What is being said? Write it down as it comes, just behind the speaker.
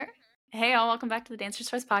Hey, all, welcome back to the Dancers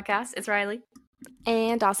First podcast. It's Riley.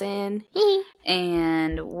 And Dawson.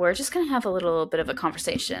 And we're just going to have a little bit of a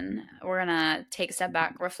conversation. We're going to take a step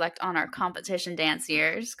back, reflect on our competition dance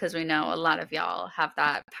years, because we know a lot of y'all have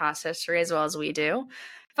that past history as well as we do.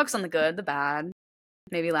 Focus on the good, the bad,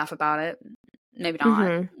 maybe laugh about it, maybe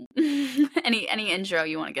not. Any intro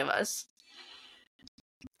you want to give us?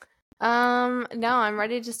 No, I'm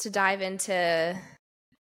ready just to dive into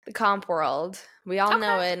the comp world. We all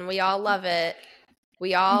know it and we all love it.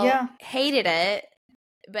 We all hated it.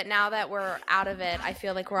 But now that we're out of it, I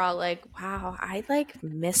feel like we're all like, wow, I like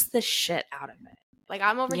miss the shit out of it. Like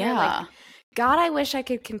I'm over here like, God, I wish I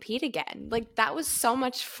could compete again. Like that was so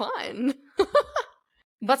much fun.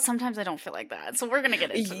 But sometimes I don't feel like that. So we're going to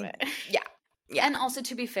get into it. Yeah. And also,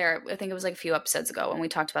 to be fair, I think it was like a few episodes ago when we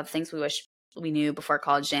talked about the things we wish we knew before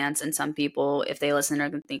college dance. And some people, if they listen, are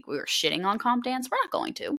going to think we were shitting on comp dance. We're not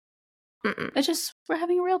going to. It's just, we're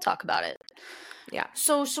having a real talk about it. Yeah.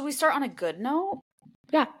 So should we start on a good note?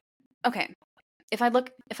 Yeah. Okay. If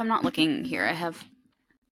I'm not looking here, I have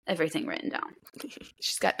everything written down.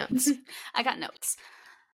 She's got notes. I got notes.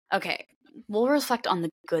 Okay. We'll reflect on the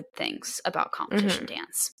good things about competition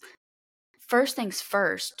dance. First things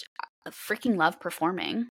first, I freaking love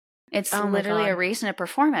performing. It's literally a reason to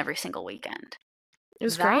perform every single weekend. It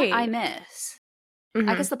was great. I miss.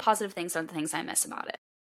 I guess the positive things are the things I miss about it.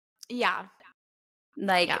 Yeah.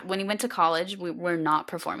 When you went to college, we're not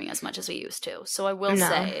performing as much as we used to. So I will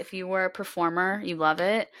say, if you were a performer, you love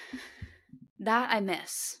it. That I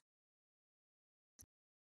miss.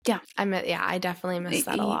 Yeah. I definitely miss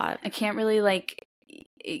that a lot. I can't really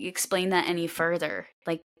explain that any further.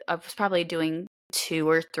 Like I was probably doing 2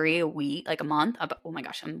 or 3 a week, like a month. Oh my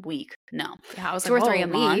gosh, I'm weak. No. Yeah, I was 2 or 3 a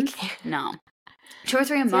month. No. 2 or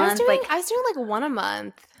 3 a month. I was doing like 1 a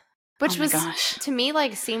month. Which to me,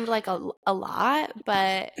 like, seemed like a lot,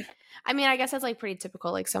 but I mean, I guess that's like pretty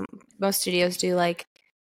typical. Like most studios do like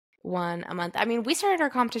 1 a month. I mean, we started our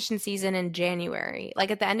competition season in January. Like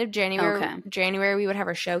at the end of January, we would have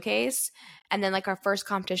our showcase, and then like our first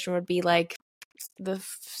competition would be like the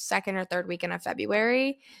second or third weekend of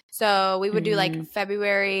February. So we would do like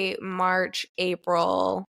February, March,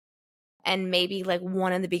 April, and maybe like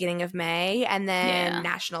 1 in the beginning of May, and then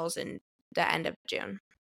nationals in the end of June.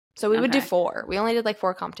 So we would do 4. We only did like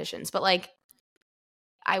 4 competitions, but like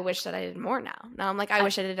I wish that I did more now. Now I'm like, I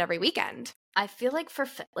wish I did every weekend. I feel like for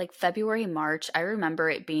February, March, I remember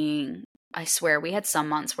it being, I swear, we had some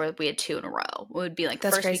months where we had 2 in a row. It would be like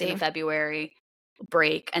That's first weekend of February,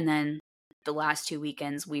 break, and then the last 2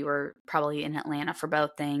 weekends we were probably in Atlanta for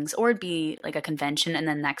both things, or it'd be like a convention, and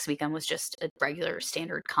then next weekend was just a regular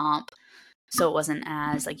standard comp. So it wasn't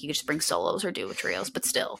as like you could just bring solos or do trios, but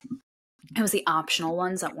still. It was the optional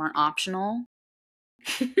ones that weren't optional.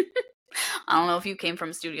 I don't know if you came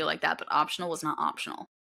from a studio like that, but optional was not optional.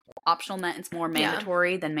 Optional meant it's more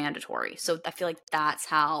mandatory than mandatory. So I feel like that's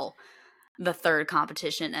how the third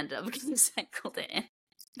competition ended up getting cycled in.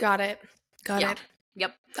 Got it. Yep.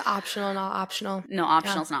 The optional, not optional. No,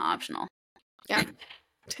 optional's not optional. Yeah.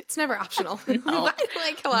 It's never optional. No.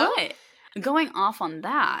 Like, hello? But going off on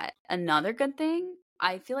that, another good thing,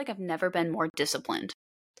 I feel like I've never been more disciplined.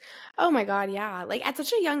 Oh my God, yeah. Like at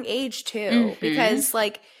such a young age too, because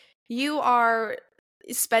like you are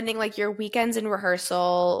spending like your weekends in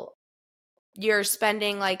rehearsal. You're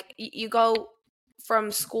spending like you go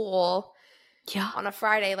from school on a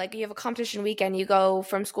Friday, like you have a competition weekend, you go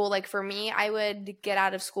from school. Like for me, I would get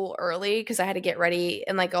out of school early because I had to get ready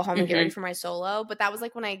and like go home and get ready for my solo. But that was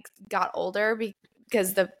like when I got older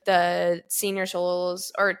because the senior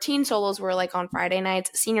solos or teen solos were like on Friday nights.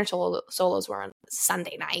 Senior solos were on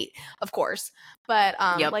Sunday night, of course. But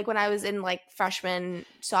like when I was in like freshman,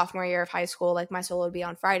 sophomore year of high school, like my solo would be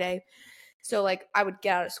on Friday. So like I would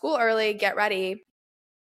get out of school early, get ready,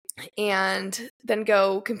 and then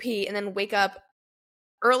go compete, and then wake up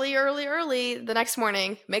early the next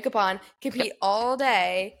morning, makeup on, compete all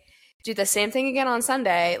day, do the same thing again on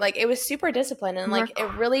Sunday. Like it was super disciplined, and like it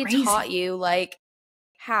really taught you like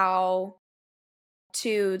how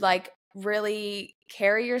to like really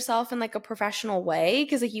carry yourself in like a professional way,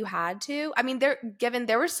 because like you had to. I mean, there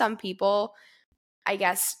were some people, I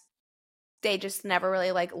guess they just never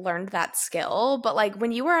really like learned that skill, but like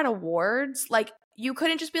when you were at awards, like you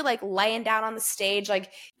couldn't just be like laying down on the stage,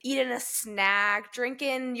 like eating a snack,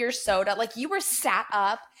 drinking your soda. Like you were sat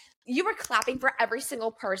up, you were clapping for every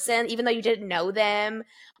single person, even though you didn't know them.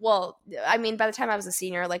 Well, I mean, by the time I was a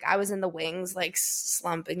senior, like I was in the wings, like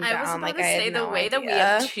slumping down. I was about like to say the way that we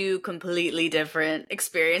have 2 completely different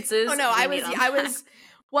experiences. Oh no, I was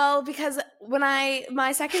Well, because when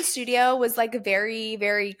my second studio was like very,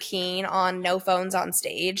 very keen on no phones on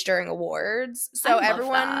stage during awards. So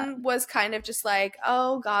everyone was kind of just like,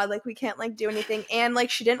 oh God, like we can't like do anything. And like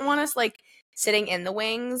she didn't want us like sitting in the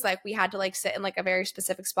wings. Like we had to like sit in like a very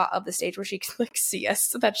specific spot of the stage where she could like see us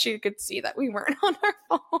so that she could see that we weren't on our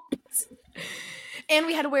phones. And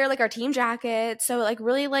we had to wear like our team jackets. So like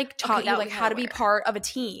really like taught you like how to be part of a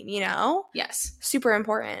team, you know? Yes. Super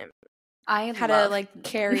important. How to like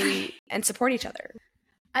carry and support each other.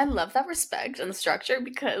 I love that respect and the structure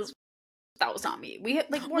because that was not me. We had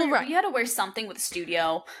to wear something with the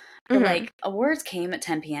studio, but like awards came at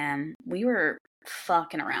 10 p.m. We were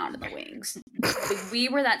fucking around in the wings. Like, we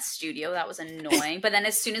were that studio that was annoying. But then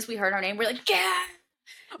as soon as we heard our name, we're like, yeah,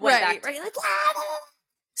 right, like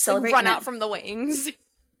celebrate, run out from the wings,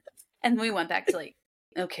 and we went back to like,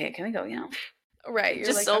 okay, can we go? You know, right? You're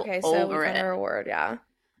just like, so okay, so we got our award, yeah.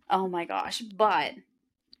 Oh my gosh. But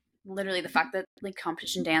literally the fact that like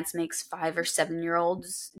competition dance makes 5 or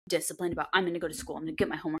 7-year-olds disciplined about, I'm going to go to school, I'm going to get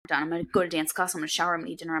my homework done, I'm going to go to dance class, I'm going to shower, I'm going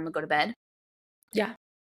to eat dinner, I'm going to go to bed. Yeah.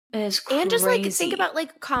 It is crazy. And just like think about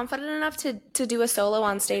like confident enough to do a solo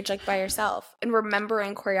on stage like by yourself and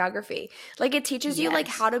remembering choreography. Like it teaches you like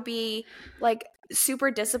how to be like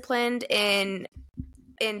super disciplined in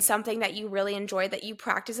something that you really enjoy, that you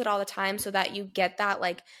practice it all the time so that you get that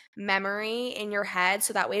like memory in your head,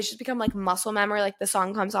 so that way it's just become like muscle memory. Like the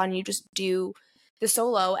song comes on, you just do the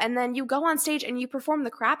solo and then you go on stage and you perform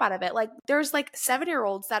the crap out of it. Like there's like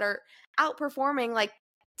 7-year-olds that are outperforming like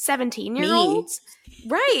 17-year-olds.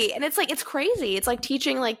 Right. And it's like, it's crazy. It's like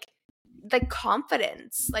teaching like the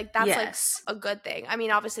confidence. Like that's like a good thing. I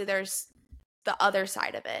mean, obviously there's the other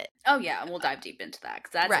side of it. Oh yeah, and we'll dive deep into that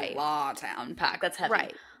because that's a lot to unpack. That's heavy.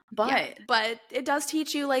 Right. But it does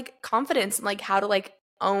teach you like confidence and like how to like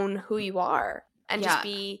own who you are and just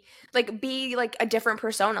be like a different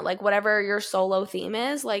persona. Like whatever your solo theme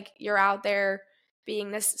is, like you're out there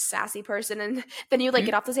being this sassy person and then you like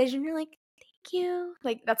get off the stage and you're like, thank you.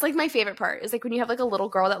 Like that's like my favorite part is like when you have like a little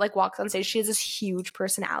girl that like walks on stage. She has this huge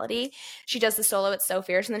personality. She does the solo, it's so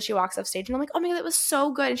fierce, and then she walks off stage and I'm like, oh my God, that was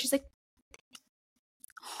so good. And she's like,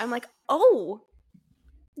 I'm like, oh,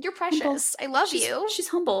 you're precious. I love you. She's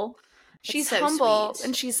humble. She's so humble sweet.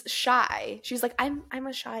 And she's shy. She's like, I'm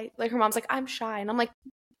a shy. Like her mom's like, I'm shy, and I'm like,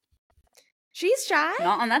 she's shy.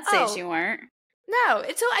 Not on that stage, you weren't. No,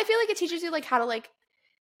 it's so I feel like it teaches you like how to like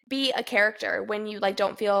be a character when you like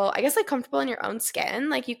don't feel, I guess, like comfortable in your own skin.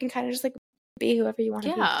 Like you can kind of just like be whoever you want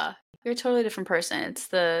to be. Yeah, you're a totally different person. It's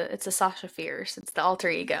the Sasha Fierce. It's the alter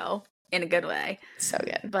ego in a good way. So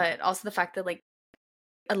good. But also the fact that like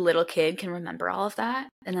a little kid can remember all of that,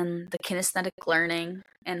 and then the kinesthetic learning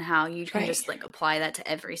and how you can just like apply that to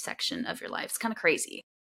every section of your life. It's kind of crazy.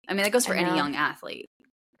 I mean, that goes for any young athlete,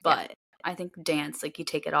 but I think dance, like you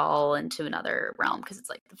take it all into another realm because it's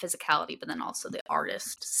like the physicality, but then also the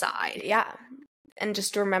artist side. Yeah. And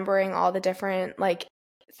just remembering all the different like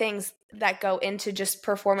things that go into just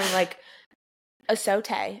performing like a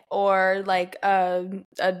saute or like a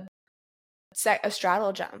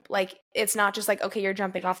straddle jump. Like it's not just like, okay, you're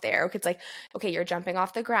jumping off the air. It's like, okay, you're jumping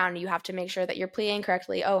off the ground. You have to make sure that you're playing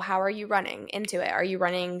correctly. Oh, how are you running into it? Are you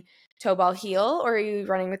running toe ball heel, or are you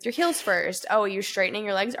running with your heels first? Oh, are you straightening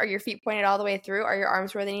your legs? Are your feet pointed all the way through? Are your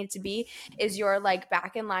arms where they need to be? Is your like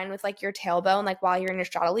back in line with like your tailbone, like while you're in your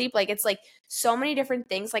straddle leap? Like it's like so many different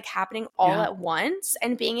things like happening all at once,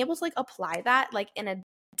 and being able to like apply that like in a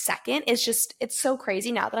second is just, it's so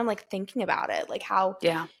crazy now that I'm like thinking about it, like how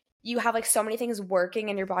you have like so many things working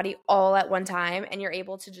in your body all at one time and you're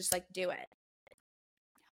able to just like do it.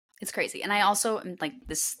 It's crazy. And I also, like,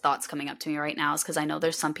 this thought's coming up to me right now is because I know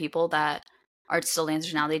there's some people that are still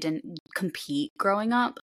dancers now. They didn't compete growing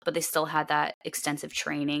up, but they still had that extensive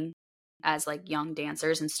training as like young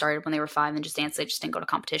dancers and started when they were 5 and just danced. They just didn't go to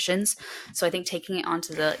competitions. So I think taking it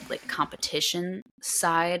onto the like competition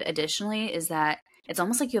side additionally is that it's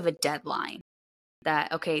almost like you have a deadline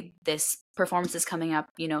that, okay, this performance is coming up,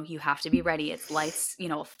 you know, you have to be ready. It's lights, you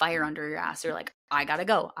know, a fire under your ass. You're like, I gotta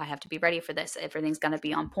go. I have to be ready for this. Everything's gonna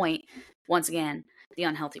be on point. Once again, the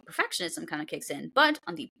unhealthy perfectionism kind of kicks in. But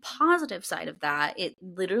on the positive side of that, it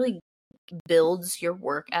literally builds your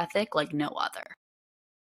work ethic like no other.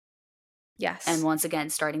 Yes. And once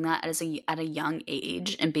again, starting that at a young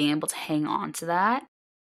age and being able to hang on to that,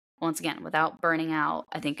 once again, without burning out,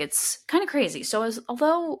 I think it's kind of crazy. So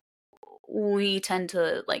although we tend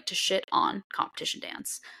to like to shit on competition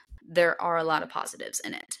dance, there are a lot of positives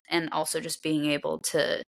in it. And also just being able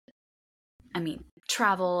to, I mean,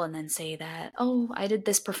 travel and then say that, oh, I did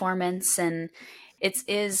this performance. And it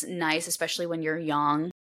is nice, especially when you're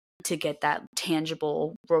young, to get that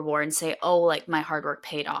tangible reward and say, oh, like my hard work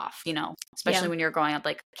paid off, you know, especially when you're growing up,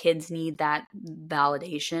 like kids need that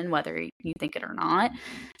validation, whether you think it or not.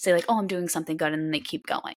 Say like, oh, I'm doing something good, and then they keep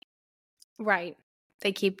going. Right.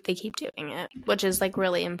 They keep doing it, which is like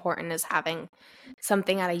really important, is having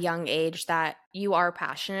something at a young age that you are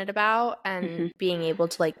passionate about, and being able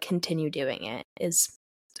to like continue doing it is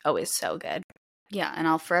always so good. Yeah, and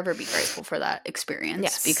I'll forever be grateful for that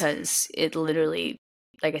experience because it literally,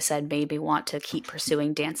 like I said, made me want to keep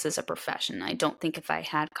pursuing dance as a profession. I don't think if I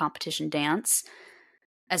had competition dance,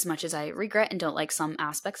 as much as I regret and don't like some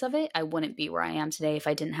aspects of it, I wouldn't be where I am today if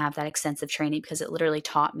I didn't have that extensive training, because it literally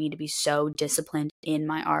taught me to be so disciplined in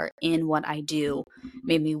my art, in what I do,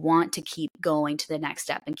 made me want to keep going to the next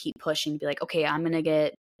step and keep pushing, to be like, okay, I'm going to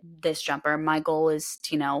get this jumper. My goal is,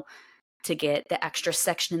 you know, to get the extra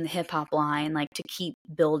section in the hip hop line, like to keep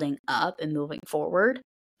building up and moving forward.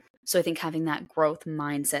 So I think having that growth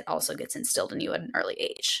mindset also gets instilled in you at an early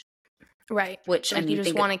age. Right. Which, like, I mean, you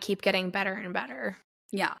just want to keep getting better and better.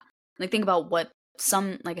 Yeah. Like think about what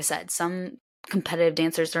some, like I said, some competitive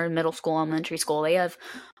dancers are in middle school, elementary school, they have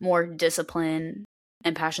more discipline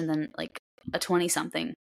and passion than like a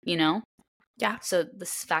 20-something, you know? Yeah. So the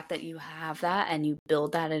fact that you have that and you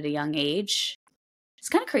build that at a young age, it's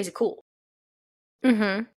kind of crazy cool.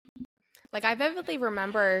 Like I vividly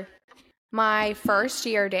remember my first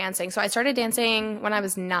year dancing. So I started dancing when I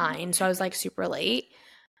was 9, so I was like super late.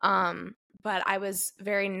 But I was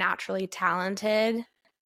very naturally talented,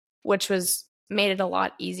 which made it a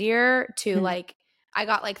lot easier to like, I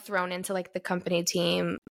got like thrown into like the company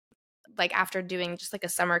team like after doing just like a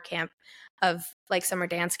summer camp of like summer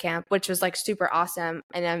dance camp, which was like super awesome,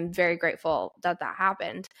 and I'm very grateful that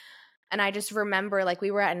happened. And I just remember like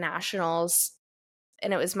we were at nationals,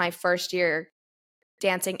 and it was my first year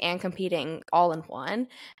dancing and competing all in one,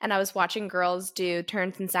 and I was watching girls do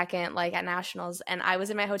turns in second like at nationals, and I was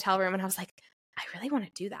in my hotel room and I was like, I really want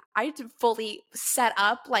to do that. I fully set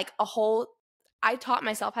up like I taught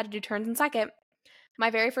myself how to do turns in second my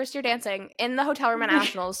very first year dancing in the hotel room at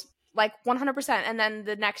nationals, like 100%. And then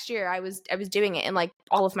the next year I was doing it in like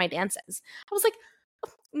all of my dances. I was like,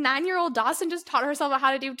 9-year-old Dawson just taught herself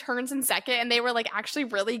how to do turns in second, and they were like actually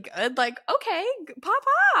really good. Like, okay, pop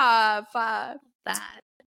off. That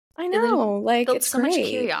I know, like it's so great. much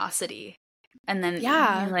curiosity, and then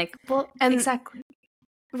you're like, well, and exactly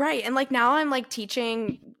right. And like now I'm like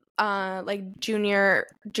teaching like junior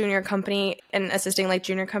company and assisting like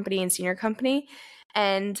junior company and senior company,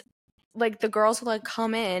 and like the girls will like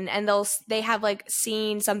come in and they have like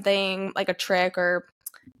seen something like a trick or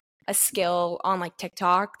a skill on like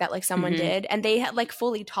TikTok that like someone did, and they had like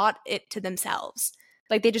fully taught it to themselves.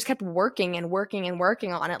 Like they just kept working and working and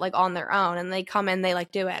working on it like on their own, and they come in, they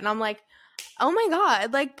like do it, and I'm like, oh my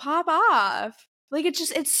god, like pop off. Like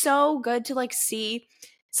it's so good to like see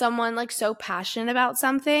someone like so passionate about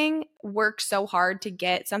something work so hard to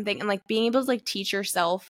get something, and like being able to like teach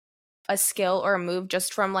yourself a skill or a move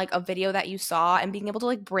just from like a video that you saw, and being able to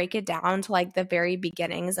like break it down to like the very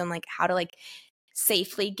beginnings and like how to like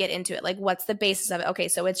safely get into it. Like what's the basis of it? Okay,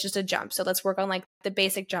 so it's just a jump, so let's work on like the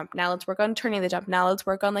basic jump. Now let's work on turning the jump. Now let's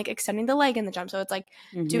work on like extending the leg in the jump. So it's like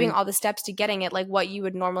doing all the steps to getting it like what you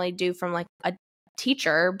would normally do from like a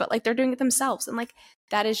teacher, but like they're doing it themselves, and like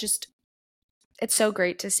that is just, it's so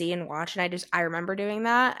great to see and watch. And I remember doing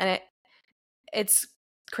that, and it's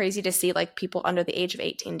crazy to see like people under the age of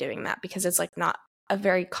 18 doing that, because it's like not a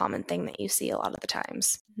very common thing that you see a lot of the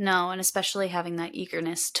times. No, and especially having that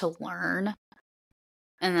eagerness to learn,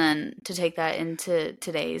 and then to take that into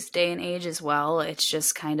today's day and age as well. It's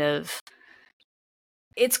just kind of,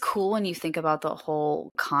 it's cool when you think about the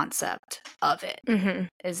whole concept of it,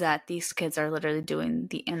 is that these kids are literally doing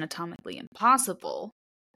the anatomically impossible.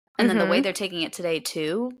 And then the way they're taking it today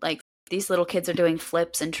too, like these little kids are doing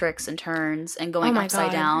flips and tricks and turns and going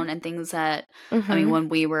upside down and things that, I mean, when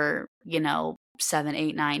we were, 7,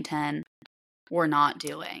 8, 9, 10, we're not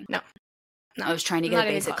doing. No. I was trying to get a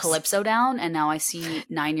basic calypso down, and now I see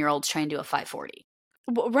 9-year-olds trying to do a 540.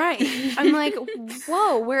 Right. I'm like,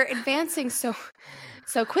 whoa, we're advancing so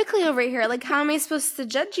quickly over here. Like, how am I supposed to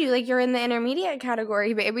judge you? Like, you're in the intermediate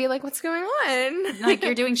category, baby. Like, what's going on? Like,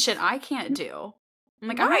 you're doing shit I can't do. I'm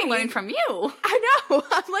like, I'm going to learn from you. I know.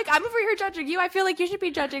 I'm like, I'm over here judging you. I feel like you should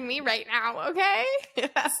be judging me right now, okay?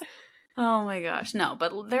 Oh my gosh. No,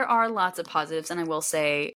 but there are lots of positives. And I will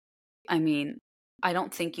say, I mean, I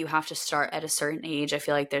don't think you have to start at a certain age. I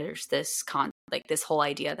feel like there's this this whole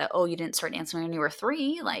idea that, oh, you didn't start dancing when you were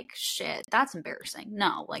 3. Like, shit, that's embarrassing.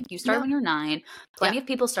 No, like you start when you're 9. Plenty of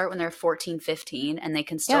people start when they're 14, 15, and they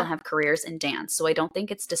can still have careers in dance. So I don't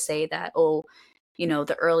think it's to say that, oh,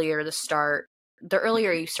 the earlier the start, the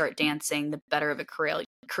earlier you start dancing, the better of a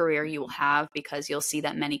career you will have, because you'll see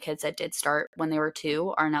that many kids that did start when they were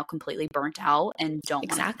 2 are now completely burnt out and don't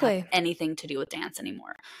want to have Exactly. anything to do with dance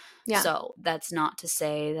anymore. Yeah. So that's not to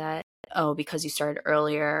say that, oh, because you started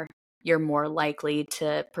earlier, you're more likely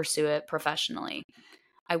to pursue it professionally.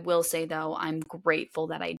 I will say, though, I'm grateful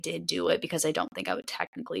that I did do it, because I don't think I would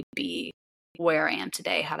technically be where I am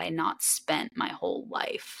today had I not spent my whole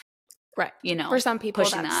life, Right. you know, For some people,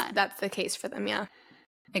 pushing that. that's the case for them, yeah.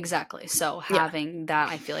 Exactly. So Yeah. having that,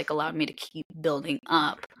 I feel like, allowed me to keep building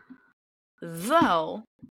up. Though,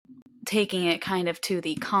 taking it kind of to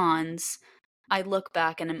the cons, I look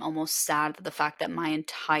back and I'm almost sad at the fact that my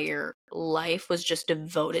entire life was just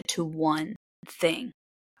devoted to one thing.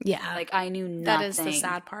 Yeah. Like, I knew nothing. That is the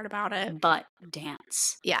sad part about it. But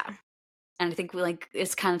dance. Yeah. And I think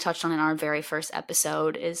it's kind of touched on in our very first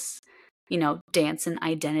episode is, you know, dance and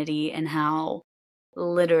identity, and how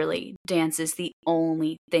literally dance is the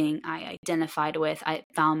only thing I identified with. I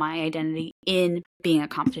found my identity in being a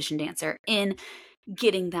competition dancer, in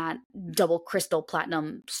getting that double crystal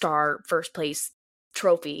platinum star first place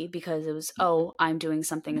trophy, because it was, oh, I'm doing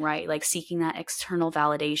something right. Like, seeking that external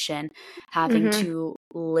validation, having to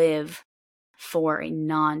live for a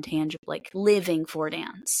non-tangible, like living for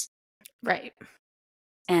dance. Right.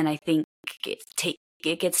 And I think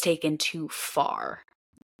it gets taken too far.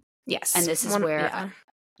 Yes. And this is where,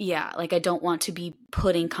 like, I don't want to be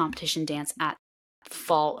putting competition dance at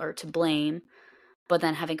fault or to blame, but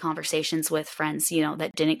then having conversations with friends, you know,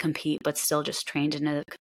 that didn't compete but still just trained in a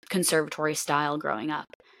conservatory style growing up.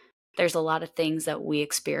 There's a lot of things that we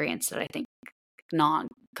experienced that I think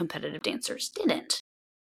non-competitive dancers didn't.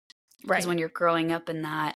 Right. Because when you're growing up in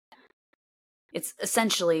that, it's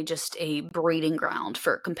essentially just a breeding ground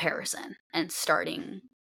for comparison, and starting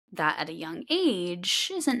that at a young age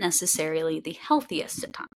isn't necessarily the healthiest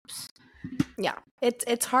at times. Yeah.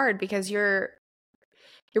 It's hard because your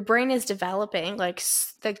brain is developing, like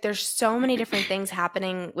there's so many different things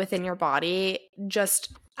happening within your body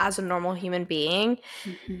just as a normal human being.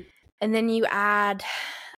 Mm-hmm. And then you add,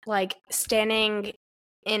 like, standing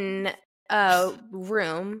in a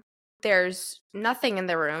room, there's nothing in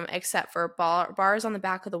the room except for bars on the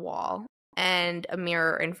back of the wall and a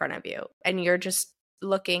mirror in front of you. And you're just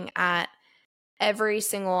looking at every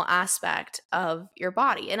single aspect of your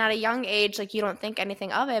body. And at a young age, like, you don't think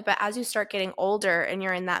anything of it. But as you start getting older and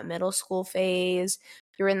you're in that middle school phase,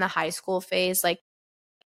 you're in the high school phase, like,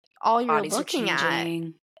 all you're looking at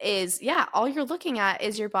is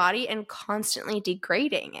your body and constantly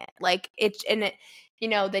degrading it. Like, you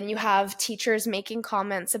know, then you have teachers making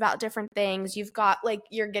comments about different things. You've got, like,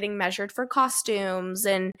 you're getting measured for costumes,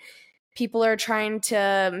 and people are trying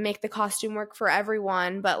to make the costume work for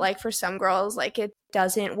everyone. But, like, for some girls, like, it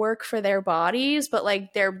doesn't work for their bodies, but,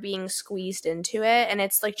 like, they're being squeezed into it. And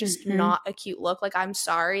it's, like, just not a cute look. Like, I'm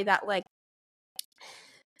sorry that, like,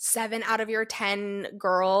 7 out of your 10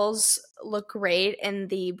 girls look great in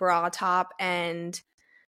the bra top and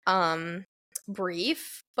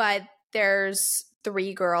brief, but there's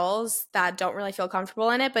 3 girls that don't really feel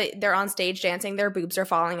comfortable in it, but they're on stage dancing, their boobs are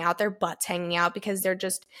falling out, their butts hanging out, because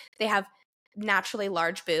they have naturally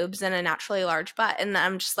large boobs and a naturally large butt. And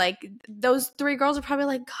I'm just like, those 3 girls are probably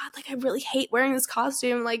like, God, like, I really hate wearing this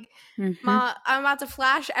costume. Like, Ma, I'm about to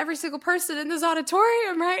flash every single person in this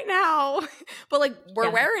auditorium right now. But, like,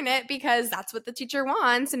 we're wearing it because that's what the teacher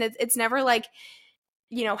wants. And it's never like,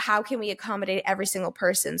 you know, how can we accommodate every single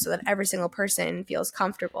person so that every single person feels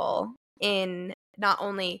comfortable in not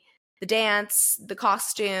only the dance, the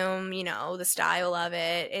costume, you know, the style of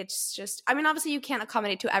it. It's just, I mean, obviously you can't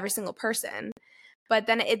accommodate to every single person, but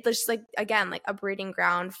then it's just, like, again, like, a breeding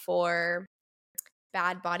ground for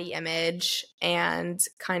bad body image and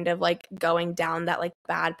kind of, like, going down that, like,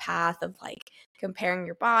 bad path of, like, comparing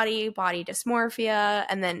your body dysmorphia,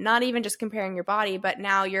 and then not even just comparing your body, but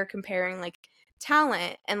now you're comparing, like,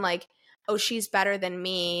 talent and, like, oh, she's better than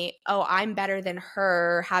me, oh, I'm better than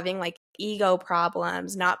her, having, like, ego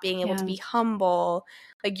problems, not being able to be humble.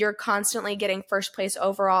 Like, you're constantly getting first place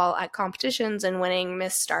overall at competitions and winning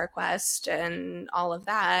Miss StarQuest and all of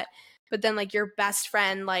that. But then, like, your best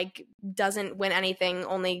friend, like, doesn't win anything,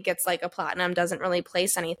 only gets, like, a platinum, doesn't really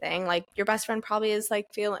place anything. Like, your best friend probably is, like,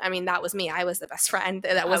 I mean, that was me. I was the best friend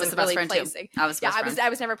that wasn't really placing. I was the best friend. I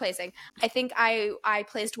was never placing. I think I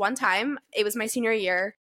placed one time. It was my senior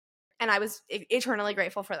year, and I was eternally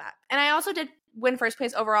grateful for that. And I also did win first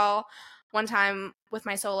place overall one time with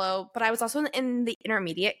my solo, but I was also in the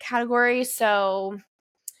intermediate category, so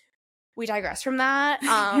we digress from that.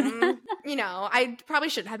 You know, I probably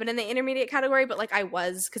should have been in the intermediate category, but, like, I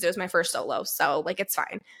was, because it was my first solo, so, like, it's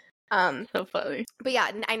fine. So funny. But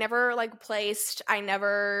yeah, I never like placed. I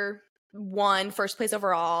never won first place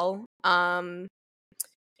overall. And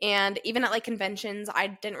even at like conventions, I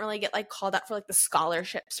didn't really get like called out for like the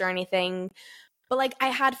scholarships or anything. But like I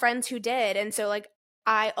had friends who did, and so like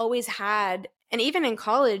I always had, and even in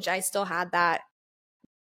college, I still had that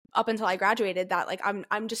up until I graduated. That like I'm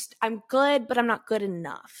good, but I'm not good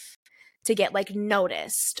enough to get like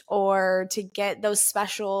noticed or to get those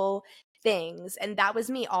special things. And that was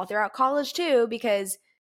me all throughout college too, because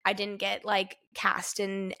I didn't get like cast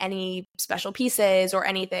in any special pieces or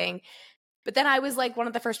anything. But then I was like one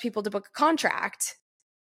of the first people to book a contract.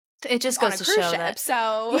 It just goes to show that.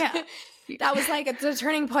 So yeah. That was like the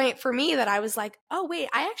turning point for me, that I was like, oh wait,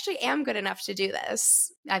 I actually am good enough to do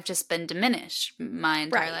this. I've just been diminished my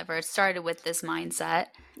entire life. Or it started with this mindset.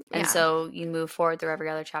 And so you move forward through every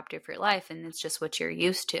other chapter of your life, and it's just what you're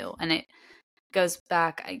used to. And it goes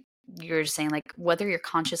back, you're just saying, like, whether you're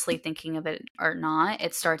consciously thinking of it or not,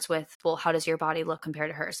 it starts with, well, how does your body look compared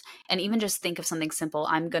to hers? And even just think of something simple.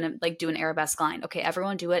 I'm going to like do an arabesque line. Okay,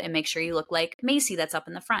 everyone do it and make sure you look like Macy that's up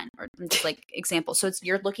in the front, or just like example. So it's,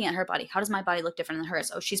 you're looking at her body. How does my body look different than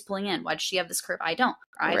hers? Oh, she's pulling in. Why does she have this curve? I don't.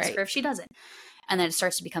 Or I have this curve. She doesn't. And then it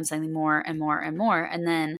starts to become something more and more and more. And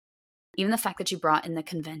then even the fact that you brought in the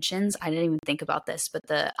conventions, I didn't even think about this, but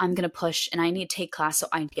I'm going to push and I need to take class so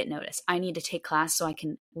I get noticed. I need to take class so I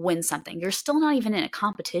can win something. You're still not even in a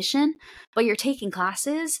competition, but you're taking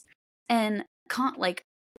classes and like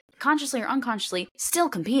consciously or unconsciously still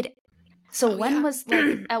competing. So was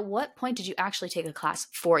like, at what point did you actually take a class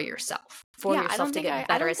for yourself, to get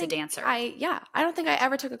better as a dancer? I don't think I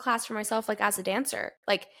ever took a class for myself, like as a dancer.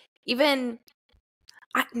 Like even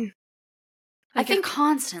I think you're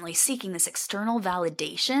constantly seeking this external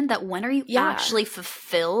validation, that when are you actually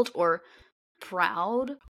fulfilled or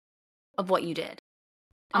proud of what you did?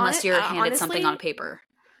 Unless you're handed honestly, something on paper.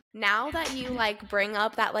 Now that you like bring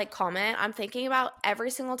up that like comment, I'm thinking about every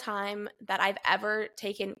single time that I've ever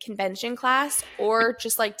taken convention class, or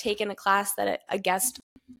just like taken a class that a guest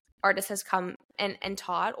artist has come and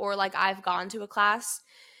taught, or like I've gone to a class.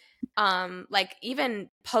 Like even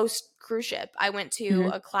post cruise ship, I went to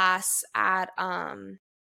a class at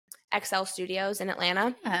XL Studios in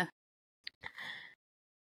Atlanta. Yeah.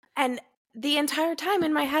 And the entire time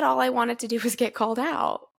in my head, all I wanted to do was get called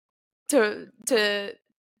out to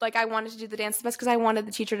like, I wanted to do the dance the best because I wanted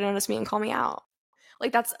the teacher to notice me and call me out.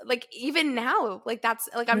 Like that's like, even now, like that's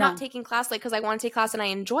like, I'm not taking class like because I want to take class and I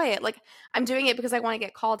enjoy it. Like I'm doing it because I want to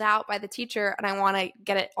get called out by the teacher and I want to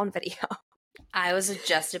get it on video. I was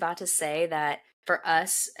just about to say that for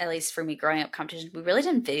us, at least for me growing up competition, we really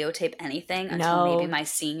didn't videotape anything until maybe my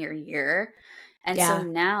senior year. And so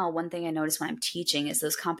now one thing I notice when I'm teaching is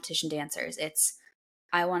those competition dancers,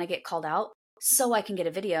 I want to get called out so I can get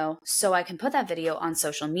a video, so I can put that video on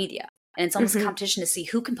social media. And it's almost a competition to see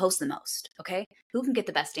who can post the most, okay? Who can get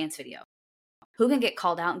the best dance video? Who can get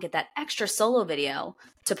called out and get that extra solo video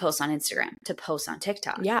to post on Instagram, to post on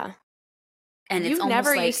TikTok? Yeah. And you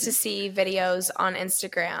never used to see videos on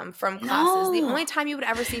Instagram from classes. The only time you would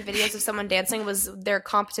ever see videos of someone dancing was their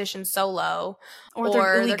competition solo or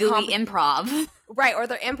their gooey improv. Right, or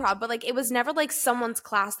their improv. But like it was never like someone's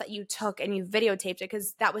class that you took and you videotaped it,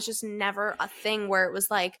 because that was just never a thing where it was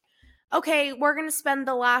like, okay, we're going to spend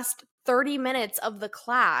the last 30 minutes of the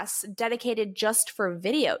class dedicated just for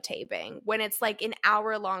videotaping, when it's like an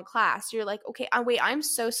hour-long class. You're like, okay, wait, I'm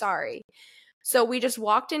so sorry. So we just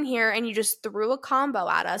walked in here and you just threw a combo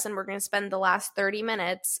at us, and we're going to spend the last 30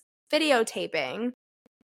 minutes videotaping.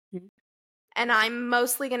 And I'm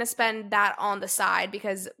mostly going to spend that on the side,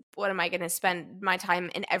 because what am I going to spend my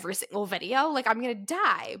time in every single video? Like I'm going to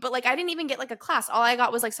die. But like I didn't even get like a class. All I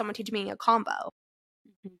got was like someone teaching me a combo.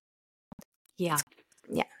 Yeah.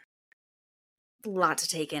 Yeah. A lot to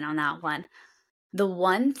take in on that one. The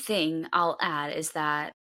one thing I'll add is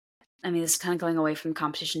that, I mean, this is kind of going away from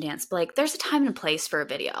competition dance, but like there's a time and a place for a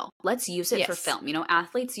video. Let's use it for film. You know,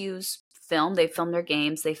 athletes use film. They film their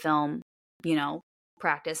games. They film,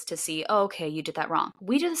 practice to see, oh, okay, you did that wrong.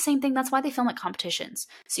 We do the same thing. That's why they film at competitions.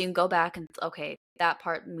 So you can go back and, okay, that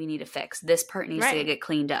part we need to fix. This part needs to get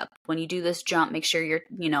cleaned up. When you do this jump, make sure you're,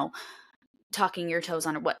 tucking your toes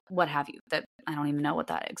on it, what have you. That I don't even know what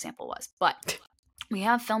that example was. But we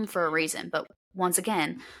have film for a reason. But once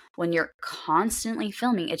again, when you're constantly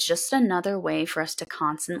filming, it's just another way for us to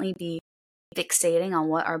constantly be fixating on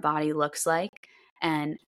what our body looks like.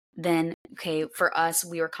 And then, okay, for us,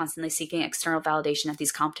 we were constantly seeking external validation at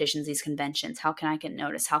these competitions, these conventions. How can I get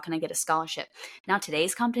noticed? How can I get a scholarship? Now,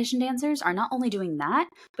 today's competition dancers are not only doing that,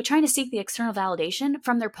 but trying to seek the external validation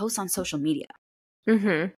from their posts on social media.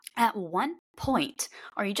 Mm-hmm. At one point?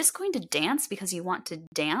 Are you just going to dance because you want to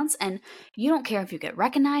dance? And you don't care if you get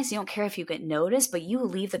recognized, you don't care if you get noticed, but you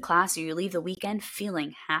leave the class or you leave the weekend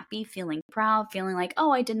feeling happy, feeling proud, feeling like,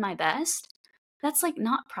 oh, I did my best. That's like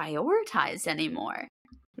not prioritized anymore.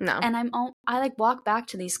 No. And I like walk back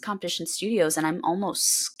to these competition studios and I'm almost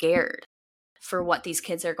scared for what these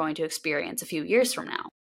kids are going to experience a few years from now.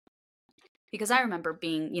 Because I remember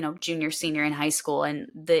being, junior, senior in high school, and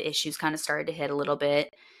the issues kind of started to hit a little bit.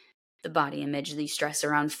 The body image, the stress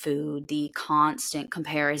around food, the constant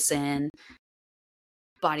comparison,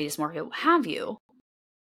 body dysmorphia, what have you.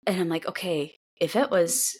 And I'm like, okay, if it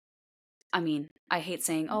was, I hate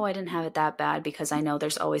saying, oh, I didn't have it that bad, because I know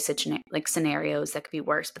there's always such like scenarios that could be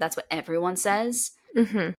worse, but that's what everyone says.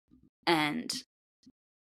 Mm-hmm. And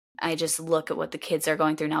I just look at what the kids are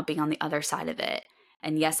going through now, being on the other side of it.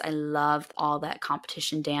 And yes, I loved all that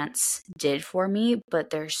competition dance did for me, but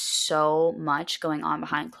there's so much going on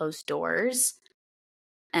behind closed doors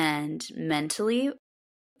and mentally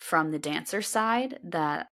from the dancer side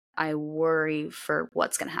that I worry for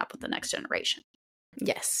what's going to happen with the next generation.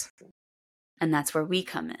 Yes. And that's where we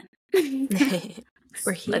come in.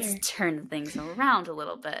 We're here. Let's turn things around a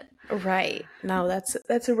little bit. Right. No,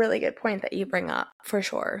 that's a really good point that you bring up, for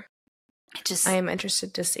sure. I am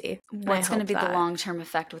interested to see what's going to be the long-term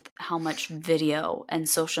effect with how much video and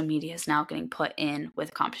social media is now getting put in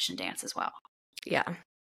with competition dance as well. Yeah.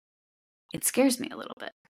 It scares me a little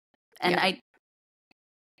bit. And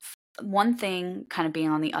one thing kind of being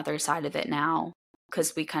on the other side of it now,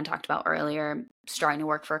 because we kind of talked about earlier, starting to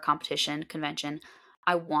work for a competition convention,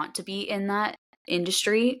 I want to be in that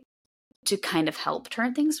industry to kind of help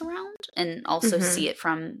turn things around and also see it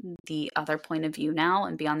from the other point of view now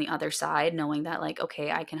and be on the other side, knowing that like,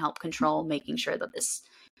 okay, I can help control making sure that this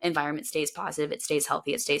environment stays positive, it stays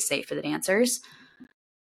healthy, it stays safe for the dancers.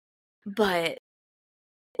 But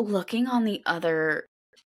looking on the other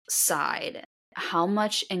side, how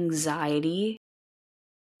much anxiety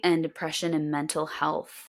and depression and mental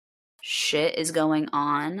health shit is going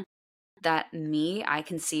on that I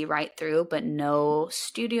can see right through, but no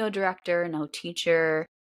studio director, no teacher,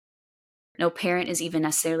 no parent is even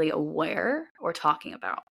necessarily aware or talking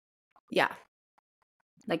about. Yeah.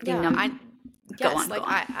 Like the I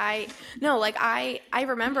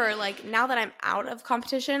remember like now that I'm out of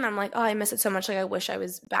competition, I'm like, oh, I miss it so much. Like I wish I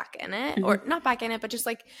was back in it, or not back in it, but just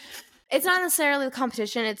like it's not necessarily the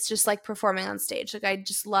competition. It's just like performing on stage. Like I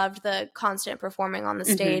just loved the constant performing on the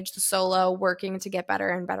stage, the solo, working to get better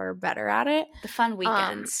and better at it. The fun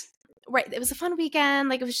weekends. Right. It was a fun weekend.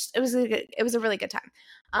 Like it was a really good time.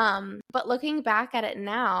 But looking back at it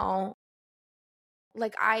now,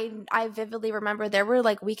 like I vividly remember there were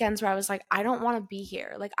like weekends where I was like, I don't want to be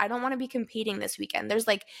here. Like I don't want to be competing this weekend. There's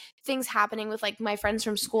like things happening with like my friends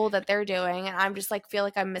from school that they're doing, and I'm just like feel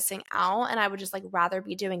like I'm missing out, and I would just like rather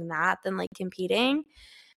be doing that than like competing.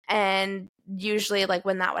 And usually like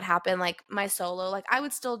when that would happen, like my solo, like I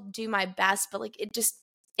would still do my best, but like it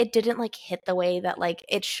didn't like hit the way that like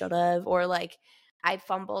it should have, or like I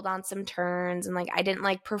fumbled on some turns and like I didn't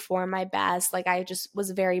like perform my best. Like I just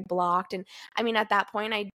was very blocked. And I mean, at that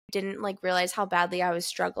point, I didn't like realize how badly I was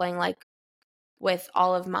struggling like with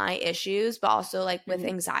all of my issues, but also like with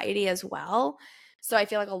anxiety as well. So I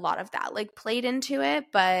feel like a lot of that like played into it.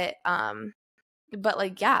 But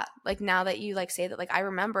like, yeah, like now that you like say that, like I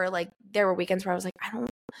remember like there were weekends where I was like, I don't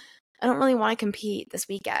really want to compete this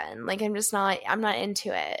weekend. Like I'm not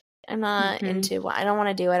into it. I'm not into I don't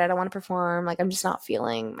want to do it. I don't want to perform. Like I'm just not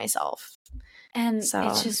feeling myself. And so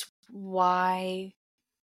it's just why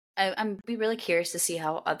I'm be really curious to see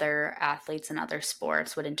how other athletes in other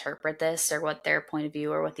sports would interpret this, or what their point of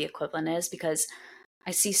view or what the equivalent is, because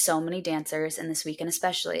I see so many dancers, and this weekend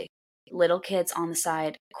especially, little kids on the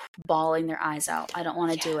side bawling their eyes out. I don't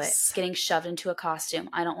want to do it. Getting shoved into a costume.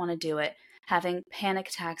 I don't want to do it. Having panic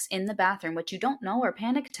attacks in the bathroom, which you don't know are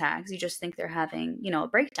panic attacks. You just think they're having, a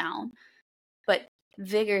breakdown. But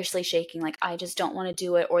vigorously shaking, like, I just don't want to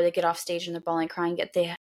do it. Or they get off stage and they're bawling, crying, yet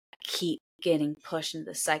they keep getting pushed into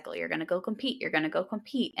the cycle. You're going to go compete. You're going to go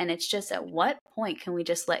compete. And it's just, at what point can we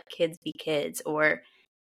just let kids be kids? Or,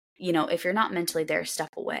 if you're not mentally there, step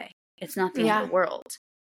away. It's not the end of the world.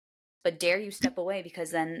 But dare you step away,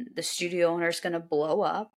 because then the studio owner is going to blow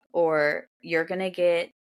up, or you're going to get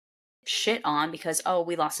shit on because, oh,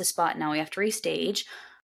 we lost a spot, now we have to restage.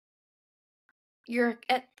 You're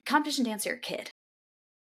at competition dance, you're a kid.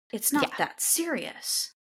 It's not that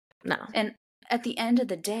serious. No. And at the end of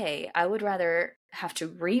the day, I would rather have to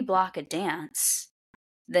reblock a dance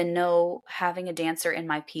than know having a dancer in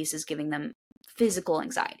my piece is giving them physical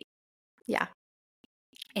anxiety. Yeah.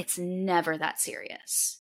 It's never that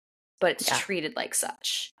serious. but it's treated like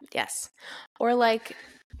such. Yes. Or like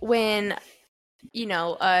when, you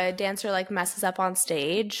know, a dancer like messes up on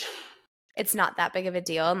stage, it's not that big of a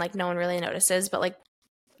deal and like no one really notices, but like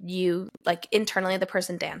you like internally the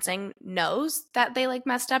person dancing knows that they like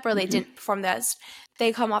messed up or they didn't perform this.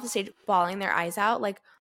 They come off the stage bawling their eyes out. Like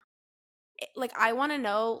I want to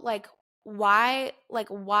know like why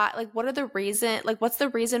what are the reason, like what's the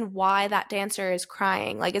reason why that dancer is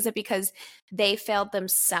crying? Like is it because they failed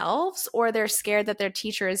themselves or they're scared that their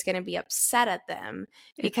teacher is going to be upset at them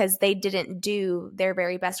because they didn't do their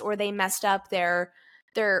very best or they messed up their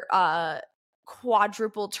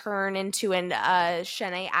quadruple turn into an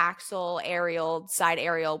Chene Axel aerial side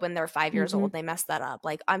aerial when they're 5 years old? They messed that up.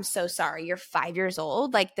 Like, I'm so sorry, you're 5 years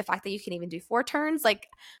old. Like the fact that you can even do 4 turns, like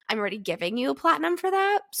I'm already giving you a platinum for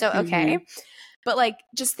that, so okay. But like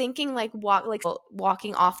just thinking like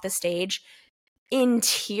walking off the stage in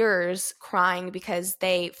tears crying because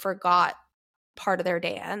they forgot part of their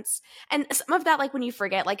dance, and some of that like when you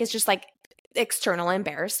forget like it's just like external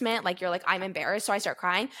embarrassment, like you're like I'm embarrassed so I start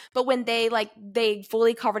crying, but when they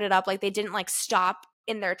fully covered it up, like they didn't like stop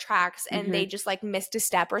in their tracks and they just like missed a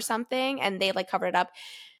step or something and they like covered it up,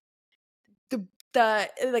 the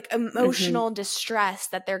like emotional distress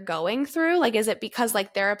that they're going through, like is it because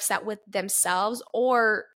like they're upset with themselves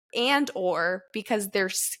or because they're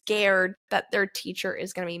scared that their teacher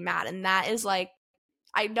is going to be mad? And that is like,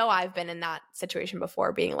 I know I've been in that situation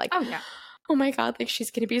before, being like, oh my God, like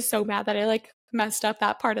she's going to be so mad that I like messed up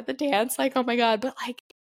that part of the dance. Like, oh my God. But like,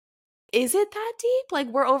 is it that deep? Like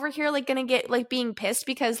we're over here like going to get like being pissed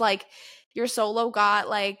because like your solo got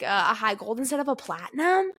like a high gold instead of a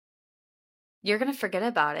platinum? You're going to forget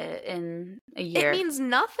about it in a year. It means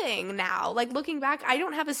nothing now. Like looking back, I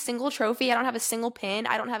don't have a single trophy. I don't have a single pin.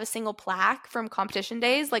 I don't have a single plaque from competition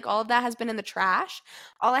days. Like all of that has been in the trash.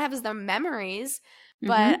 All I have is the memories.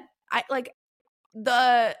 But I like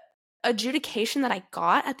the adjudication that I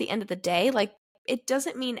got at the end of the day, like it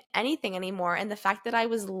doesn't mean anything anymore. And the fact that I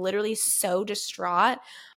was literally so distraught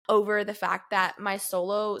over the fact that my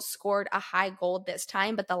solo scored a high gold this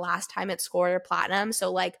time, but the last time it scored a platinum.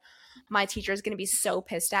 So like my teacher is going to be so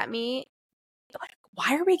pissed at me. Like,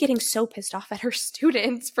 why are we getting so pissed off at her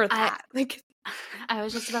students for that? I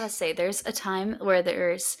was just about to say, there's a time where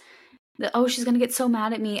there's she's going to get so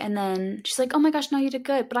mad at me. And then she's like, oh my gosh, no, you did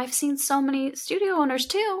good. But I've seen so many studio owners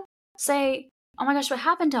too say, oh my gosh, what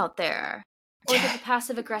happened out there? Or get the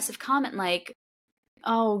passive aggressive comment like,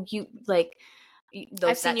 oh, you like,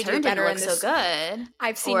 those that turn didn't look so good.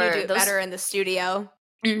 I've seen you do it better in the studio.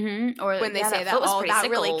 Or when they say that, oh, that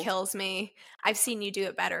really kills me. I've seen you do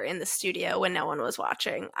it better in the studio when no one was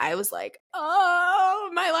watching. I was like, oh,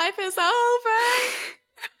 my life is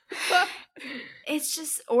over. It's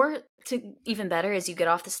just, or to even better is you get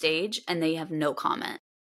off the stage and they have no comment.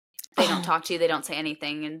 They don't talk to you. They don't say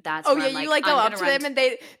anything. And that's you like go up to them and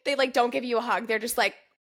they like don't give you a hug. They're just like,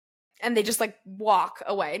 and they just like walk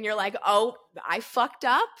away and you're like, oh, I fucked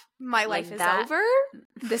up. My life is over.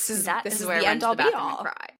 This is where the end all be all.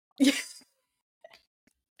 Cry.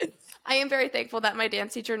 I am very thankful that my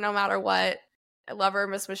dance teacher, no matter what, I love her,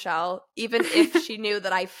 Miss Michelle, even if she knew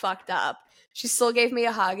that I fucked up, she still gave me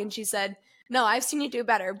a hug and she said, no, I've seen you do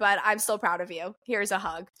better, but I'm still proud of you. Here's a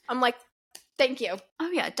hug. I'm like, thank you. Oh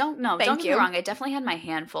yeah, don't get me wrong. I definitely had my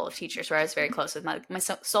handful of teachers where I was very close with. My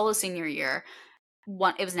solo senior year,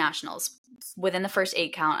 it was nationals. Within the first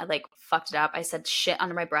 8 count, I like fucked it up. I said shit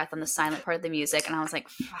under my breath on the silent part of the music, and I was like,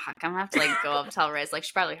 fuck, I'm gonna have to like go up and tell Riz. Like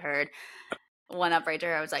she probably heard. Went up right to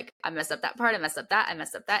her. I was like, I messed up that part. I messed up that. I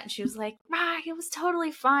messed up that. And she was like, it was totally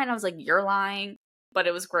fine. I was like, you're lying, but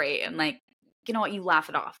it was great. And like, you know what? You laugh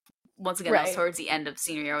it off. Once again, that was towards the end of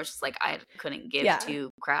senior year. I was just like, I couldn't give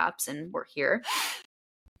 2 craps and we're here.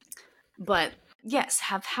 But yes,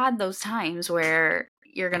 have had those times where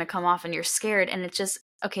you're going to come off and you're scared. And it's just,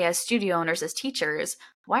 okay, as studio owners, as teachers,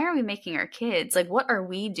 why are we making our kids, like, what are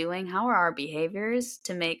we doing? How are our behaviors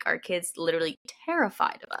to make our kids literally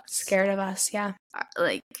terrified of us? Scared of us, yeah.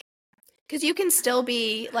 Like, because you can still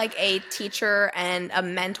be, like, a teacher and a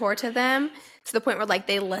mentor to them to the point where, like,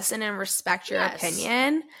 they listen and respect your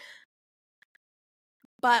opinion.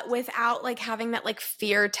 But without, like, having that, like,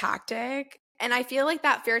 fear tactic. And I feel like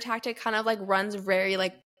that fear tactic kind of, like, runs very,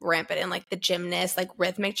 like, rampant in, like, the gymnast, like,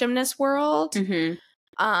 rhythmic gymnast world.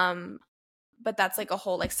 But that's like a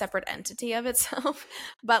whole like separate entity of itself.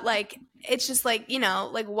 But like it's just like, you know,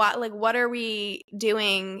 like what are we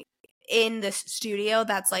doing in this studio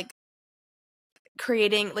that's like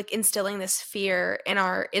creating, like instilling this fear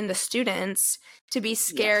in the students to be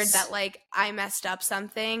scared that like I messed up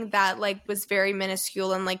something that like was very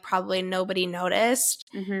minuscule and like probably nobody noticed.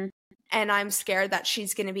 and I'm scared that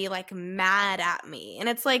she's going to be like mad at me. And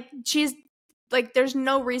it's like, she's like, there's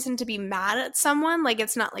no reason to be mad at someone. Like,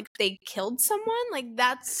 it's not like they killed someone. Like,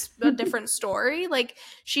 that's a different story. Like,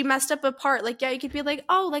 she messed up a part. Like, yeah, you could be like,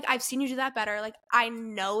 oh, like, I've seen you do that better. Like, I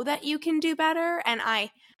know that you can do better, and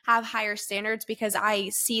I have higher standards because I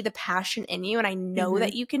see the passion in you, and I know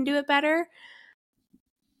that you can do it better.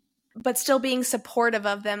 But still being supportive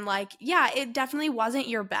of them, like, yeah, it definitely wasn't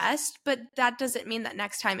your best, but that doesn't mean that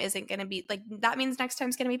next time isn't going to be, like, that means next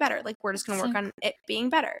time's going to be better. Like, we're just going to work on it being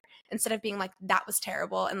better, instead of being like, that was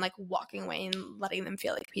terrible, and like walking away and letting them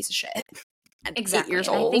feel like a piece of shit. At Exactly. 8 years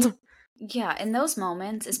And old. I think, yeah, in those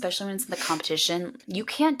moments, especially when it's in the competition, you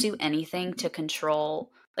can't do anything to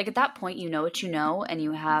control. Like, at that point, you know what you know, and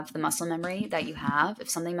you have the muscle memory that you have. If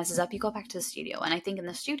something messes up, you go back to the studio. And I think in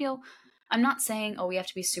the studio, I'm not saying, oh, we have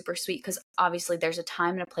to be super sweet, because obviously there's a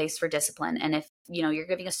time and a place for discipline. And if, you know, you're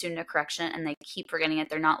giving a student a correction and they keep forgetting it,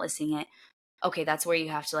 they're not listening it, okay, that's where you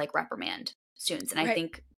have to like reprimand students. And I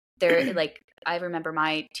think they're like, I remember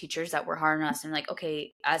my teachers that were hard on us and like,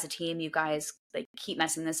 okay, as a team, you guys like keep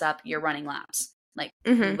messing this up, you're running laps. Like,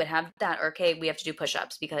 we would have that, or okay, we have to do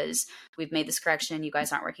push-ups because we've made this correction, you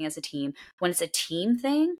guys aren't working as a team. When it's a team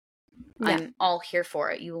thing, I'm all here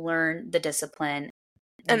for it. You learn the discipline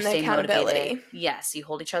and the accountability. Motivated. Yes, you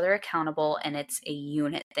hold each other accountable, and it's a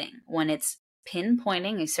unit thing. When it's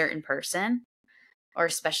pinpointing a certain person, or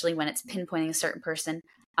especially when it's pinpointing a certain person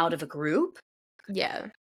out of a group,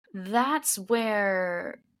 that's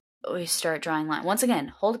where we start drawing line. Once again,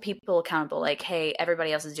 hold people accountable. Like, hey,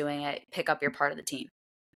 everybody else is doing it. Pick up your part of the team.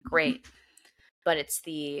 Great. But it's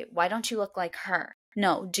the, why don't you look like her?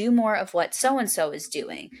 No, do more of what so-and-so is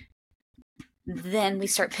doing. Then we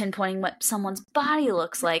start pinpointing what someone's body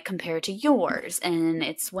looks like compared to yours. And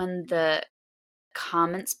it's when the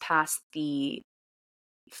comments past the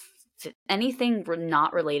anything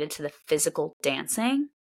not related to the physical dancing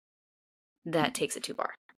that takes it too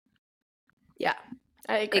far. Yeah,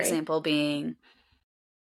 I agree. Example being,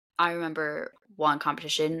 I remember one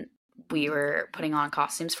competition, we were putting on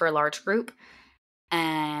costumes for a large group,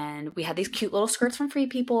 and we had these cute little skirts from Free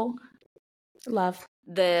People. Love.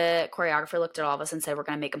 The choreographer looked at all of us and said, we're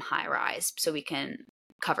going to make them high rise so we can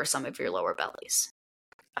cover some of your lower bellies.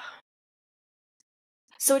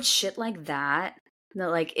 So it's shit like that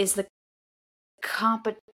like, is it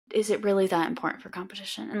really that important for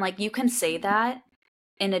competition? And like, you can say that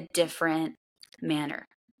in a different manner.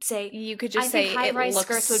 Say, you could just I say think high-rise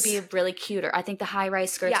skirts would be really cuter. I think the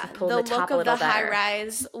high-rise skirts would pull the top a little better. The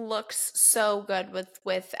high-rise looks so good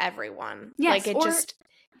with everyone. Yes, like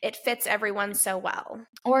it fits everyone so well.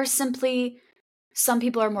 Or simply, some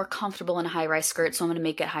people are more comfortable in a high-rise skirt, so I'm going to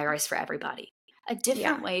make it high-rise for everybody. A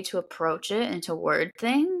different way to approach it and to word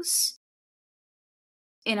things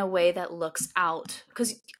in a way that looks out.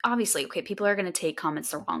 Because obviously, okay, people are going to take comments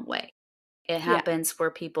the wrong way. It happens where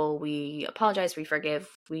people, we apologize, we forgive,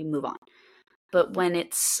 we move on. But when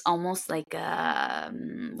it's almost like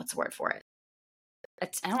what's the word for it? I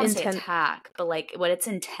don't want to say attack, but like when it's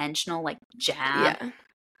intentional, like jab. Yeah.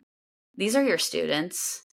 These are your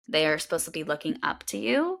students. They are supposed to be looking up to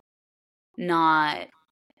you, not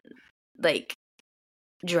like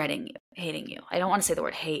dreading you, hating you. I don't want to say the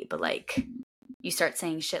word hate, but like you start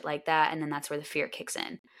saying shit like that, and then that's where the fear kicks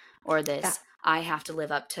in. Or this, I have to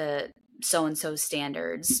live up to so-and-so's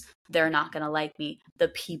standards. They're not going to like me. The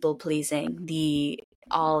people pleasing,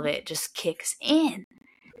 all of it just kicks in.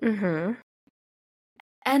 Mm-hmm.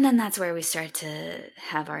 And then that's where we start to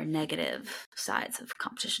have our negative sides of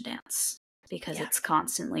competition dance, because it's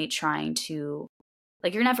constantly trying to,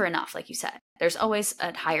 like, you're never enough, like you said. There's always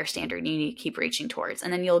a higher standard you need to keep reaching towards,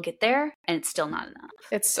 and then you'll get there, and it's still not enough.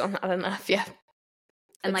 It's still not enough, yeah.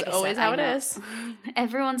 And like always how it is.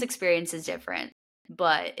 Everyone's experience is different,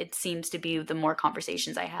 but it seems to be the more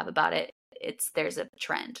conversations I have about it, there's a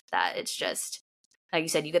trend that it's just, like you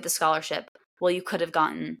said, you get the scholarship. Well, you could have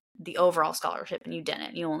gotten the overall scholarship and you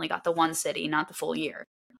didn't. You only got the one city, not the full year.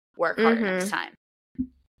 Work harder next time.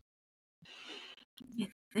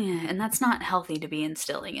 Yeah, and that's not healthy to be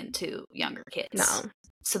instilling into younger kids. No.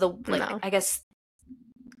 So I guess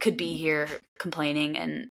could be here complaining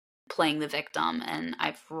and playing the victim, and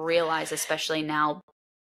I've realized, especially now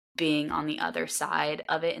being on the other side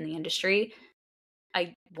of it in the industry,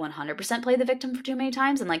 I 100% play the victim for too many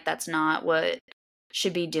times, and like that's not what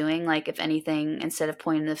should be doing. Like, if anything, instead of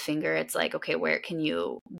pointing the finger, it's like, okay, where can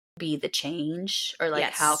you be the change, or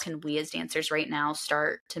like how can we as dancers right now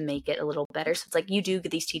start to make it a little better? So it's like, you do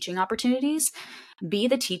get these teaching opportunities, be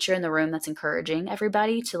the teacher in the room that's encouraging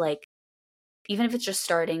everybody to, like, even if it's just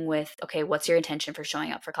starting with, okay, what's your intention for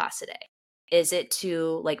showing up for class today? Is it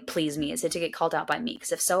to like please me? Is it to get called out by me?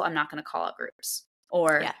 Because if so, I'm not going to call out groups.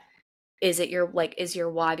 Or is it your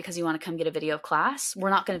why because you want to come get a video of class? We're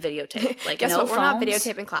not going to videotape. Like, guess no what? We're not phones.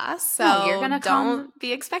 videotaping class, so No, you're gonna don't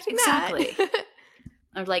be expecting exactly. that.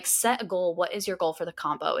 Or like set a goal. What is your goal for the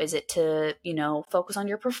combo? Is it to, focus on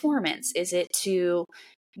your performance? Is it to,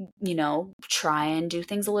 try and do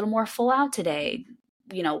things a little more full out today?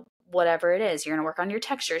 Whatever it is, you're going to work on your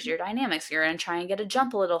textures, your dynamics. You're going to try and get a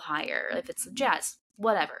jump a little higher. If it's jazz,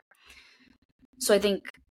 whatever. So I think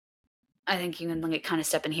you can like kind of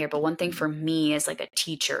step in here. But one thing for me as like a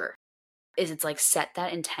teacher is it's like set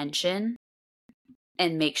that intention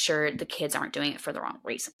and make sure the kids aren't doing it for the wrong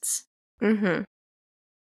reasons. Mm-hmm.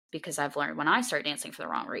 Because I've learned when I start dancing for the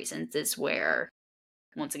wrong reasons is where,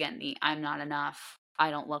 once again, the I'm not enough,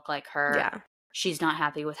 I don't look like her, she's not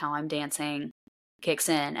happy with how I'm dancing, kicks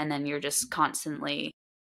in, and then you're just constantly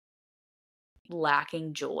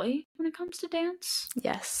lacking joy when it comes to dance.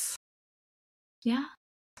 Yes. Yeah.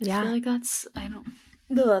 Yeah. I feel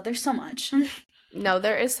like there's so much. No,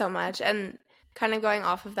 there is so much. And kind of going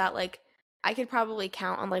off of that, like, I could probably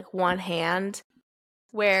count on like one hand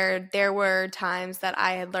where there were times that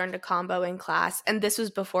I had learned a combo in class, and this was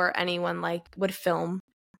before anyone like would film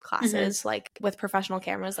classes like with professional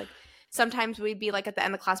cameras. Like sometimes we'd be like at the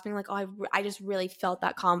end of class being like, oh, I just really felt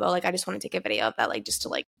that combo. Like I just want to take a video of that, like just to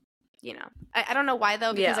like, I don't know why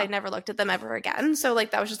though, because I never looked at them ever again. So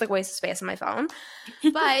like that was just like waste of space on my phone.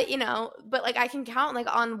 But but like I can count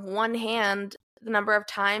like on one hand the number of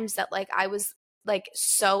times that like I was like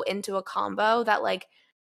so into a combo that like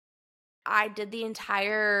I did the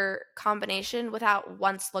entire combination without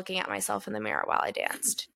once looking at myself in the mirror while I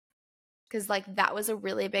danced. Because, like, that was a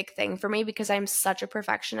really big thing for me because I'm such a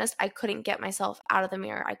perfectionist. I couldn't get myself out of the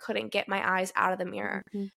mirror. I couldn't get my eyes out of the mirror.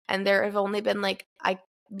 Mm-hmm. And there have only been, like, I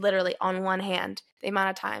literally on one hand, the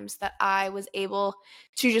amount of times that I was able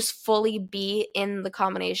to just fully be in the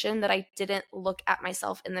combination that I didn't look at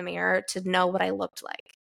myself in the mirror to know what I looked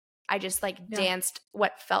like. I just, like, danced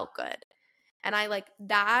what felt good. And I like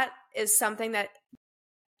that is something that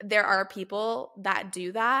there are people that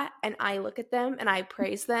do that, and I look at them and I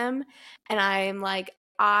praise them, and I'm like,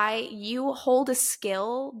 you hold a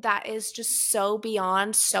skill that is just so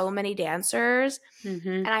beyond so many dancers,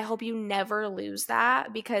 and I hope you never lose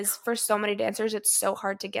that, because for so many dancers it's so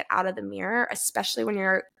hard to get out of the mirror, especially when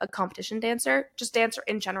you're a competition dancer, just dancer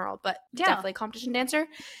in general, but definitely a competition dancer.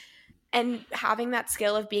 And having that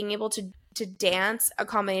skill of being able to dance a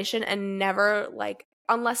combination and never like,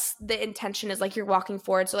 unless the intention is like you're walking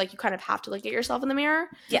forward, so like you kind of have to look at yourself in the mirror.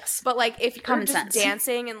 Yes. But like if you're just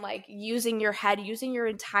dancing and like using your head, using your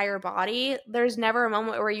entire body, there's never a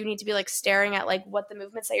moment where you need to be like staring at like what the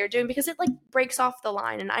movements that you're doing, because it like breaks off the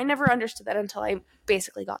line. And I never understood that until I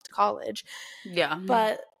basically got to college. Yeah.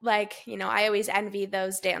 But like, I always envy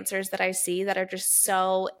those dancers that I see that are just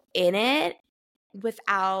so in it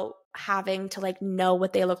without having to like know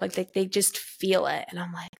what they look like. They just feel it, and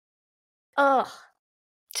I'm like, ugh.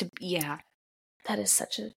 That is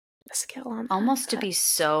such a skill on that. Almost to be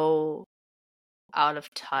so out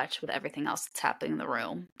of touch with everything else that's happening in the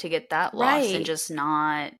room, to get that lost and just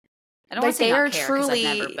not. I don't want to say not care because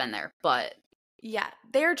I've never been there, but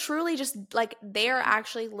they're truly just like, they're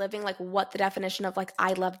actually living like what the definition of like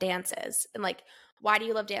I love dance is. And like, why do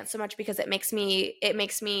you love dance so much? Because it makes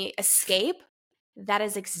me escape. That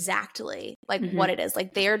is exactly like what it is.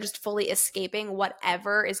 Like they're just fully escaping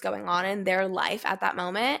whatever is going on in their life at that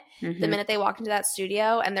moment. The minute they walk into that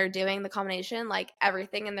studio and they're doing the combination, like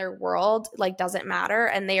everything in their world like doesn't matter,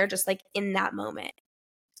 and they are just like in that moment.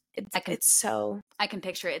 I can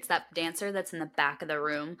picture it. It's that dancer that's in the back of the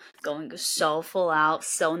room going so full out,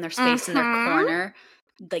 so in their space in their corner.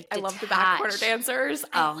 Like I love the back corner dancers.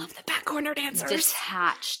 I love the back corner dancers.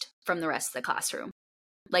 Detached from the rest of the classroom.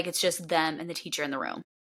 Like it's just them and the teacher in the room.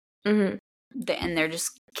 And they're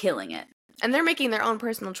just killing it. And they're making their own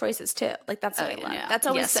personal choices too. Like that's what I love. Yeah. That's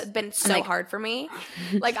always been so hard for me.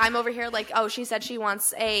 Like I'm over here like, oh, she said she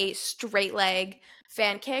wants a straight leg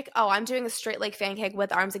fan kick. Oh, I'm doing a straight leg fan kick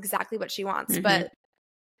with arms, exactly what she wants. But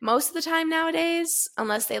most of the time nowadays,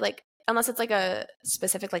 unless it's like a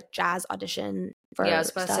specific like jazz audition for I was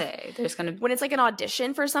about to say, there's gonna when it's like an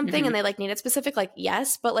audition for something and they like need it specific, like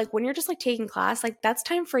yes, but like when you're just like taking class, like that's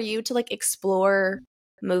time for you to like explore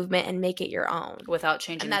movement and make it your own without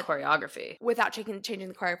changing the choreography. Without changing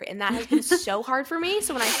the choreography, and that has been so hard for me.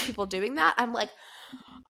 So when I see people doing that, I'm like,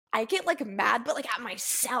 I get like mad, but like at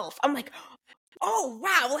myself, I'm like, oh,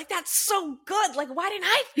 wow, like, that's so good. Like, why didn't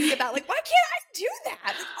I think of that? Like, why can't I do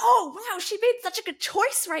that? Like, oh, wow, she made such a good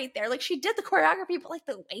choice right there. Like, she did the choreography, but, like,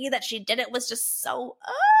 the way that she did it was just so,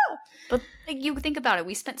 But like, you think about it,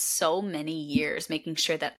 we spent so many years making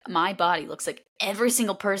sure that my body looks like every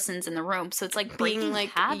single person's in the room. So it's like breaking like,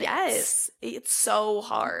 habits. yes, it's so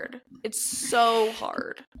hard. It's so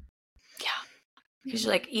hard. Yeah. Because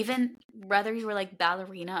you're like, even whether you were like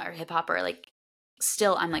ballerina or hip hopper, like,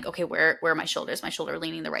 still I'm like, okay, where are my shoulders? My shoulder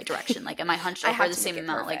leaning the right direction? Like, am I hunched over the same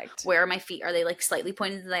amount? Perfect. Like, where are my feet? Are they like slightly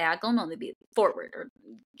pointed to the diagonal? No, maybe forward, or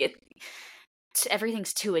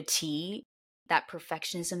everything's to a T. That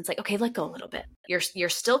perfectionism, it's like, okay, let go a little bit. You're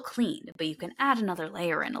still clean, but you can add another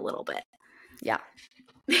layer in a little bit. Yeah.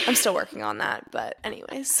 I'm still working on that, but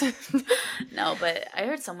anyways. No, but I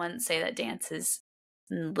heard someone say that dance is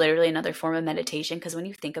literally another form of meditation, because when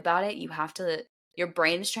you think about it, your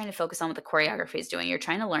brain is trying to focus on what the choreography is doing. You're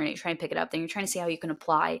trying to learn it, you're trying to pick it up, then you're trying to see how you can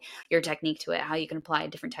apply your technique to it, how you can apply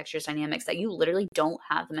different textures, dynamics, that you literally don't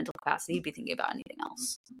have the mental capacity to be thinking about anything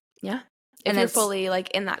else. Yeah. If you're fully like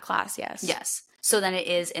in that class, yes. Yes. So then it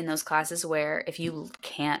is in those classes where if you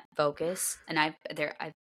can't focus, and I've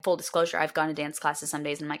full disclosure, I've gone to dance classes some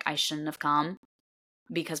days and I'm like, I shouldn't have come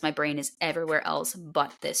because my brain is everywhere else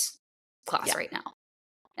but this class right now.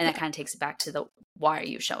 And that kind of takes it back to the, why are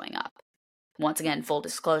you showing up? Once again, full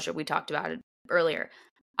disclosure, we talked about it earlier.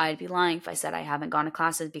 I'd be lying if I said I haven't gone to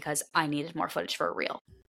classes because I needed more footage for a reel.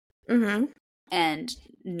 Mm-hmm. And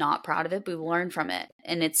not proud of it, but we learn from it.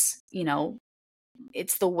 And it's,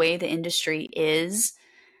 it's the way the industry is.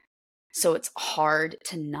 So it's hard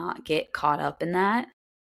to not get caught up in that.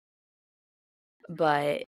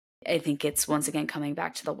 But I think it's, once again, coming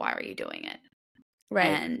back to the, why are you doing it? Right.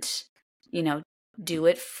 And, do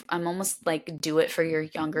it. I'm almost like, do it for your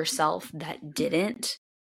younger self that didn't,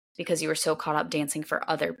 because you were so caught up dancing for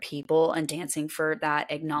other people and dancing for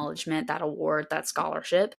that acknowledgement, that award, that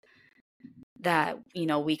scholarship, that,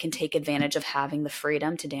 we can take advantage of having the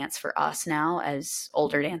freedom to dance for us now as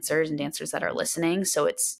older dancers and dancers that are listening. So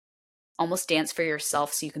it's almost dance for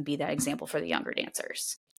yourself so you can be that example for the younger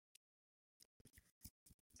dancers.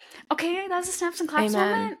 Okay, that was a snaps and claps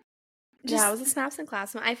moment. Yeah, it was a snaps and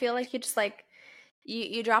claps moment. I feel like you just like,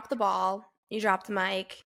 you drop the ball, you drop the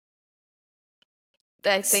mic.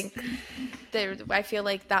 I feel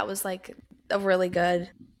like that was like a really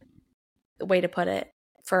good way to put it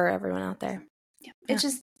for everyone out there. Yeah. It's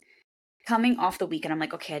just coming off the weekend, I'm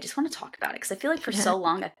like, okay, I just want to talk about it, because I feel like for so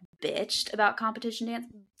long I've bitched about competition dance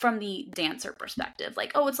from the dancer perspective.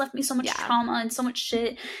 Like, oh, it's left me so much trauma and so much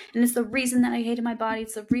shit, and it's the reason that I hated my body.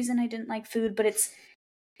 It's the reason I didn't like food. But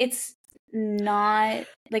it's not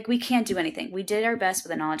like we can't do anything. We did our best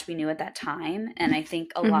with the knowledge we knew at that time, and I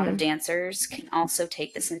think a lot of dancers can also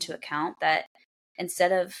take this into account, that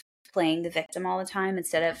instead of playing the victim all the time,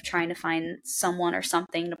 instead of trying to find someone or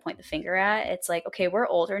something to point the finger at, it's like, okay, we're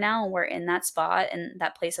older now and we're in that spot and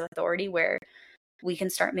that place of authority where we can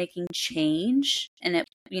start making change. And it,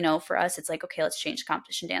 for us, it's like, okay, let's change the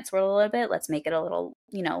competition dance world a little bit. Let's make it a little,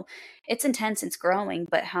 it's intense, it's growing,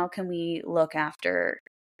 but how can we look after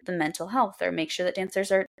the mental health, or make sure that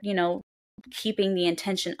dancers are, keeping the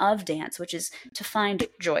intention of dance, which is to find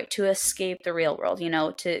joy, to escape the real world,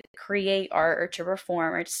 to create art or to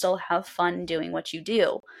perform or to still have fun doing what you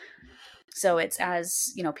do. So it's,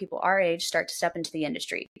 as, people our age start to step into the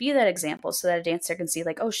industry, be that example so that a dancer can see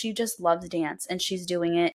like, oh, she just loves dance and she's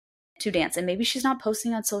doing it to dance. And maybe she's not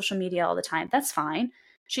posting on social media all the time. That's fine.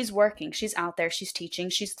 She's working. She's out there. She's teaching.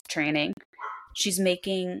 She's training. She's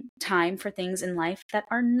making time for things in life that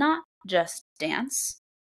are not just dance.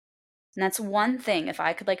 And that's one thing. If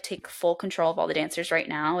I could take full control of all the dancers right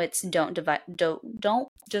now, it's don't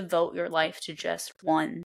devote your life to just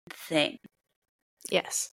one thing.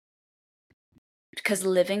 Yes. Because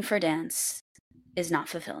living for dance is not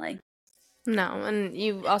fulfilling. No, and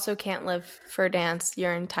you also can't live for dance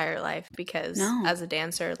your entire life, because as a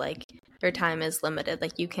dancer, your time is limited.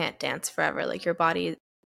 You can't dance forever. Your body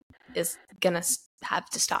is gonna have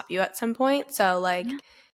to stop you at some point. So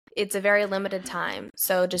it's a very limited time.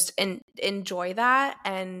 So just enjoy that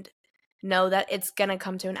and know that it's gonna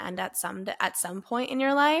come to an end at some point in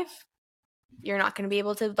your life. You're not gonna be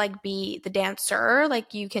able to be the dancer.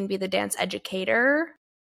 You can be the dance educator,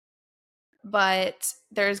 but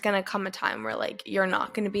there's gonna come a time where you're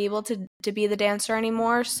not gonna be able to be the dancer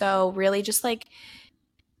anymore. So really just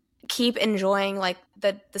keep enjoying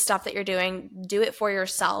the stuff that you're doing. Do it for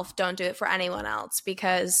yourself. Don't do it for anyone else,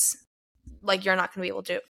 because you're not gonna be able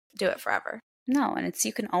to do it forever. No, and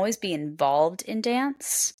you can always be involved in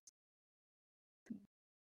dance,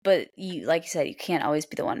 but you, like you said, you can't always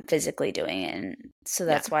be the one physically doing it. And so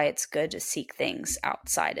that's why it's good to seek things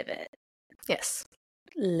outside of it. Yes.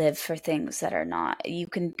 Live for things that are not. You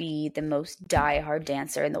can be the most diehard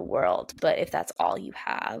dancer in the world, but if that's all you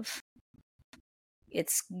have,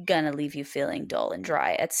 it's gonna leave you feeling dull and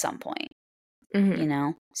dry at some point. You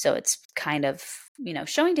know? So it's kind of, you know,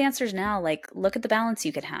 showing dancers now, like, look at the balance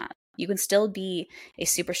you can have. You can still be a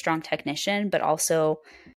super strong technician, but also,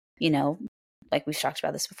 you know, like we've talked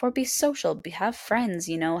about this before, be social, have friends,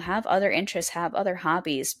 you know, have other interests, have other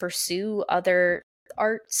hobbies, pursue other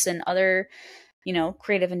arts and other, you know,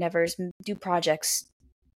 creative endeavors, do projects,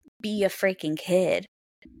 be a freaking kid,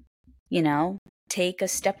 you know, take a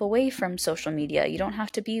step away from social media. You don't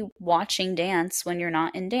have to be watching dance when you're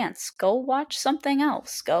not in dance. Go watch something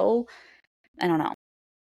else. Go, I don't know.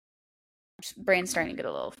 Brain's starting to get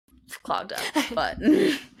a little clogged up, but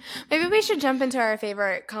maybe we should jump into our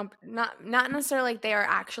favorite not necessarily like they are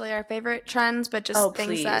actually our favorite trends, but just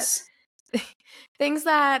things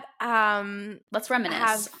that let's reminisce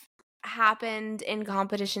have happened in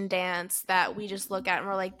competition dance that we just look at and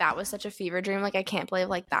we're like, that was such a fever dream. Like, I can't believe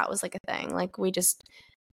like that was like a thing. Like, we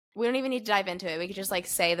don't even need to dive into it. We could just like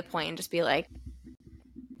say the point and just be like,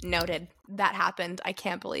 noted, that happened. I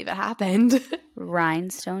can't believe it happened.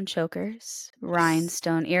 Rhinestone chokers,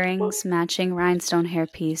 rhinestone earrings, matching rhinestone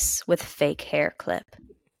hairpiece with fake hair clip.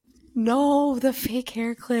 No, the fake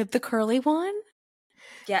hair clip, the curly one.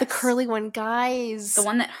 Yes. The curly one, guys. The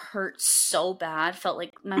one that hurt so bad. Felt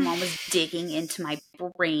like my mom was digging into my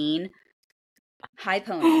brain. High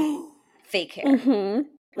pony. Fake hair.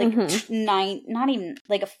 Like not even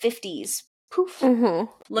like a 50s. Poof.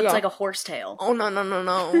 Looked like a horsetail. Oh,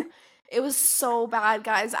 no. It was so bad,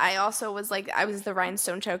 guys. I also was like, I was the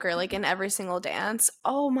rhinestone choker like in every single dance.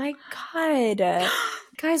 Oh my God.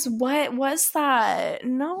 Guys, what was that?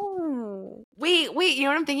 No. Wait, you know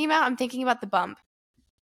what I'm thinking about? I'm thinking about the bump.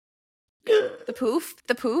 The poof.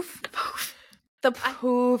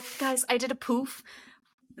 Guys, I did a poof.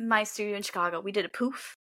 My studio in Chicago, we did a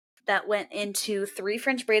poof that went into 3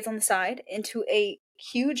 French braids on the side, into a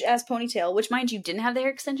huge ass ponytail, which, mind you, didn't have the hair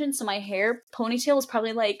extension, so my hair ponytail was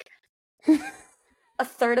probably like a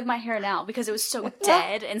third of my hair now because it was so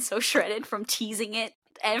dead and so shredded from teasing it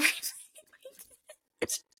everything.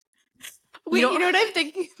 Wait, you know what I'm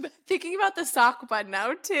thinking? Thinking about the sock bun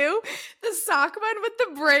now too. The sock bun with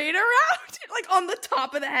the braid around it, like on the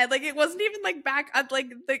top of the head. Like, it wasn't even like back at like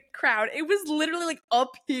the crown. It was literally like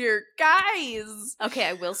up here, guys. Okay,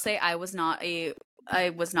 I will say I was not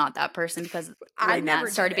that person because I never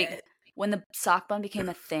started being. When the sock bun became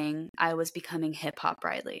a thing, I was becoming hip hop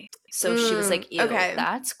Riley. So she was like, ew,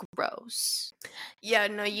 that's gross. Yeah,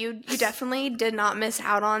 no, you definitely did not miss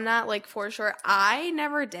out on that, like, for sure. I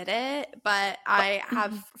never did it, but I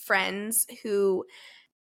have friends who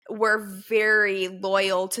were very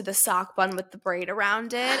loyal to the sock bun with the braid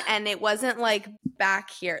around it, and it wasn't like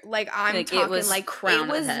back here. Like, I'm like, talking, it was like crown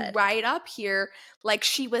it was head. Right up here. Like,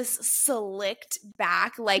 she was slicked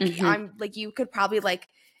back. Like, I'm like, you could probably like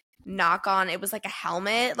knock on, it was like a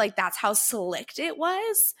helmet, like that's how slicked it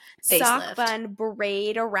was. Sock bun,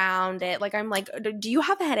 braid around it. Like, I'm like, do you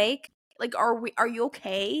have a headache? Like, are you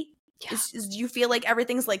okay? Yeah. Do you feel like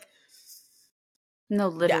everything's like, no,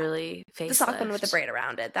 literally the sock bun with the braid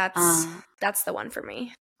around it. That's the one for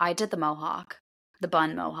me. I did the mohawk, the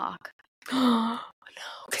bun mohawk. Oh no,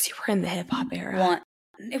 because you were in the hip hop era.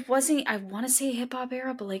 It wasn't, I want to say hip hop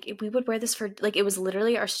era, but like we would wear this for, like, it was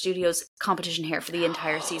literally our studio's competition hair for the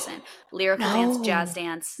entire season. Lyrical dance, jazz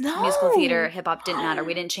dance, musical theater, hip hop, didn't matter.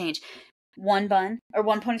 We didn't change. One bun, or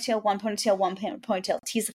one ponytail, one ponytail,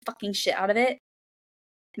 tease the fucking shit out of it.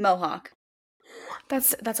 Mohawk.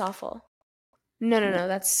 That's awful. No,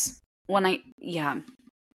 that's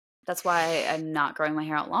that's why I'm not growing my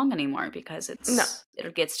hair out long anymore, because it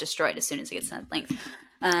gets destroyed as soon as it gets that length.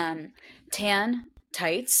 Tan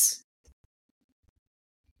tights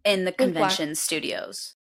in the convention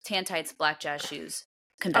studios. Tan tights, black jazz shoes,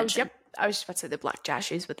 convention. Oh, yep. I was just about to say the black jazz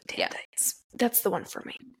shoes with the tan tights. That's the one for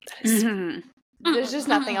me. That is, there's just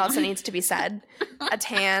nothing else that needs to be said. A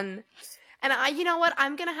tan. And you know what?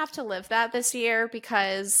 I'm going to have to live that this year,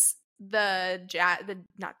 because the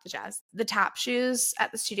tap shoes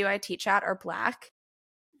at the studio I teach at are black.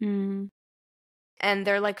 And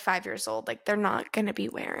they're like 5 years old. Like, they're not going to be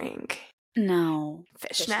wearing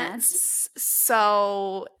fishnets.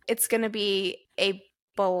 So it's going to be a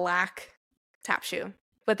black tap shoe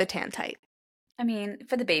with a tan tight. I mean,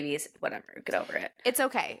 for the babies, whatever. Get over it. It's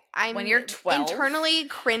okay. I'm when you're 12, internally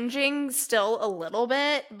cringing still a little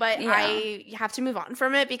bit, but I have to move on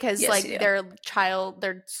from it, because they're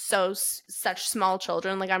such small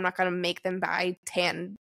children. Like, I'm not going to make them buy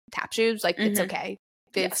tan tap shoes, like it's Mhm. okay.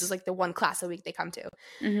 This Yes. is like the one class a week they come to.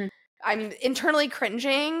 Mhm. I'm internally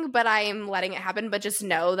cringing, but I'm letting it happen. But just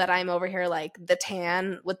know that I'm over here like the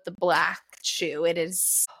tan with the black shoe. It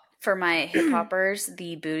is For my hip hoppers,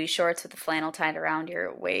 the booty shorts with the flannel tied around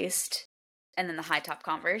your waist, and then the high top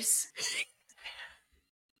Converse.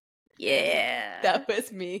 Yeah. that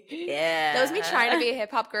was me. Yeah. That was me trying to be a hip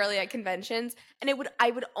hop girly at conventions. And I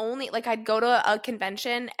would only like I'd go to a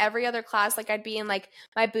convention every other class, like I'd be in like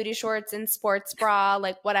my booty shorts and sports bra,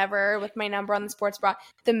 like whatever, with my number on the sports bra.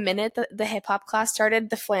 The minute the hip hop class started,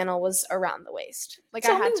 the flannel was around the waist. Like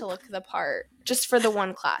I had to look the part just for the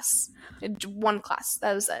one class. One class.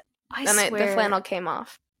 That was it. I Then swear, the flannel came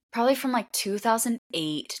off. probably from like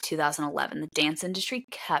 2008 to 2011, the dance industry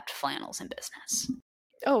kept flannels in business.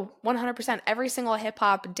 Oh, 100%. Every single hip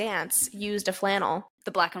hop dance used a flannel.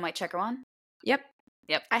 The black and white checker one? Yep.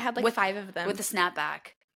 Yep. I had like 5 of them. With the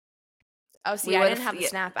snapback. Oh, see, I didn't have the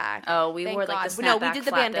snapback. Oh, we Thank wore like God. the snapback. No, we did the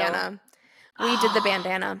flat bandana. We did the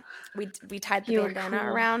bandana. We tied the bandana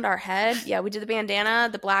around our head. Yeah, we did the bandana,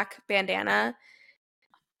 the black bandana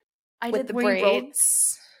with the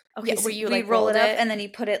braids. Okay, Yeah, so where you we like roll it up it. and then you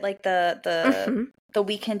put it like the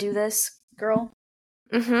we can do this girl.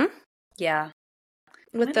 Mm-hmm. Yeah.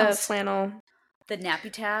 With What the else? flannel. The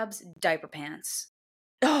nappy tabs, diaper pants.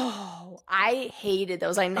 Oh, I hated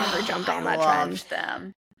those. I never jumped on that trend. Loved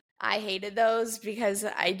them. I hated those because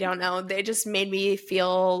I don't know. They just made me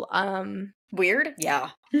feel Weird? Yeah.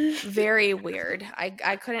 very weird.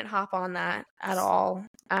 I couldn't hop on that at all,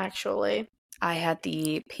 actually. I had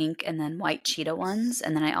the pink and then white cheetah ones,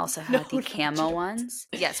 and then I also had the camo ones.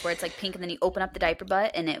 Yes, where it's like pink and then you open up the diaper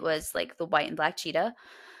butt and it was like the white and black cheetah.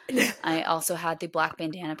 I also had the black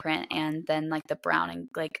bandana print and then like the brown and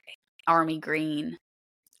like army green.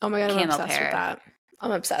 Oh my God, I'm camo obsessed pair. with that.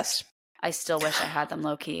 I'm obsessed. I still wish I had them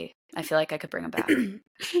low key. I feel like I could bring them back.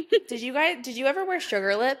 Did you ever wear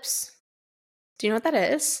sugar lips? Do you know what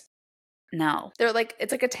that is? No. They're like,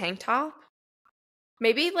 it's like a tank top.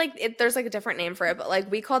 Maybe like there's like a different name for it, but like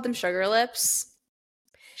we called them sugar lips.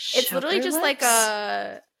 It's literally just like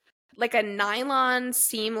a nylon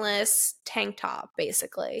seamless tank top,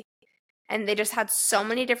 basically. And they just had so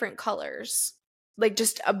many different colors, like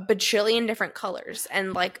just a bajillion different colors.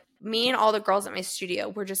 And like me and all the girls at my studio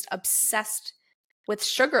were just obsessed with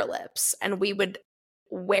sugar lips, and we would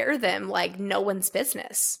wear them like no one's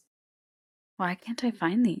business. Why can't I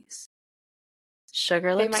find these? Sugar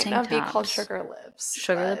They lips might tank not be tops. called sugar lips.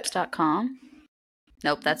 Sugarlips.com?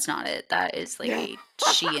 Nope, that's not it. That is like a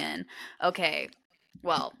Shein. Okay.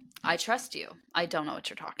 Well, I trust you. I don't know what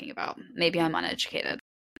you're talking about. Maybe I'm uneducated.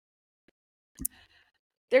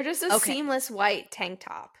 They're just a seamless white tank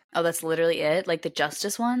top. Oh, that's literally it? Like the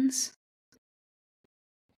Justice ones?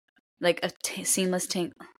 Like a seamless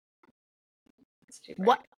tank.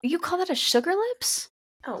 What? You call that a sugar lips?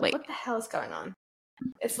 Oh, wait. What the hell is going on?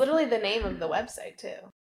 It's literally the name of the website, too.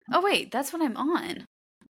 Oh, wait. That's what I'm on.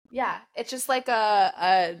 Yeah. It's just like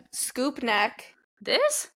a scoop neck.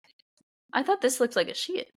 This? I thought this looked like a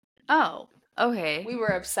sheet. Oh, okay. We were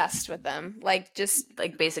obsessed with them. Like, just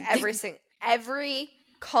like basic. every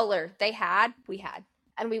color they had, we had.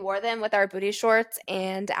 And we wore them with our booty shorts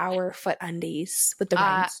and our foot undies with the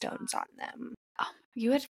rhinestones on them. Oh,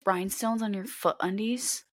 you had rhinestones on your foot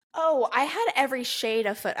undies? Oh, I had every shade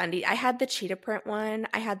of foot undie. I had the cheetah print one.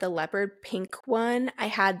 I had the leopard pink one. I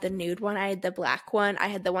had the nude one. I had the black one. I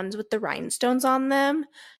had the ones with the rhinestones on them.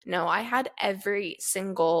 No, I had every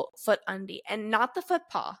single foot undie. And not the foot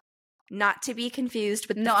paw. Not to be confused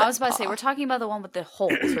with the foot I was about paw. to say, we're talking about the one with the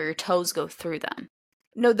holes where your toes go through them.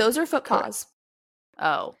 No, those are foot paws.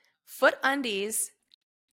 Oh. Foot undies.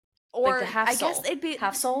 Or like the half sole. I guess it'd be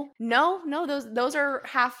half sole. No, those are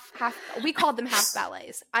half. We called them half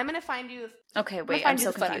ballets. I'm gonna find you. Okay, wait. I'm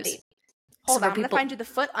so confused. Undie. Hold on, I'm gonna find you the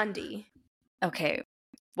foot undie. Okay,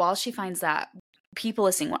 while she finds that, people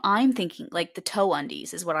listening, what I'm thinking, like the toe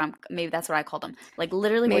undies is what maybe that's what I called them. Like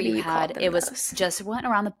literally, maybe what you had, it was just went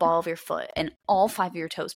around the ball of your foot, and all 5 of your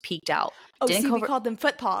toes peeked out. Oh, we called them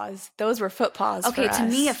foot paws. Those were foot paws. Okay, for to us.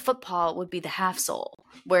 me, a foot paw would be the half sole,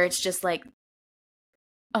 where it's just like.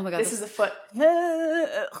 Oh my God. This is a foot.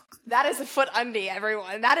 That is a foot undie,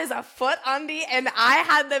 everyone. That is a foot undie, and I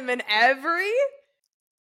had them in every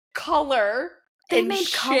color. They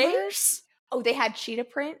made colors? Oh, they had cheetah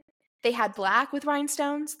print. They had black with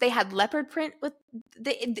rhinestones. They had leopard print with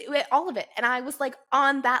all of it. And I was like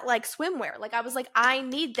on that like swimwear. Like I was like, I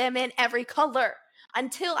need them in every color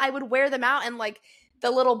until I would wear them out and like the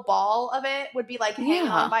little ball of it would be like hanging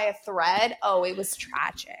on by a thread. Oh, it was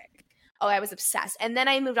tragic. Oh, I was obsessed. And then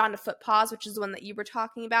I moved on to foot paws, which is the one that you were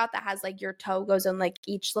talking about that has like your toe goes in like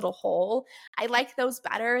each little hole. I like those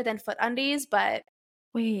better than foot undies, but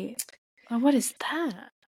wait, what is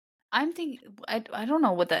that? I'm thinking, I don't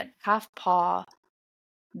know what the half paw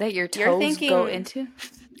that your toes go into.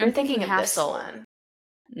 You're thinking of half this sole. one.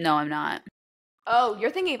 No, I'm not. Oh,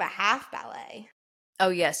 you're thinking of a half ballet. Oh,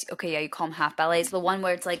 yes. Okay, yeah, you call them half ballets. The one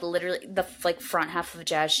where it's like literally the like front half of a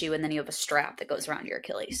jazz shoe and then you have a strap that goes around your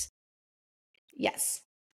Achilles. Yes.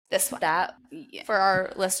 This one. That, yeah. For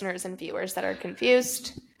our listeners and viewers that are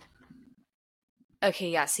confused. Okay,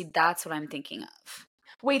 yeah, see, that's what I'm thinking of.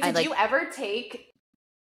 Wait, did you ever take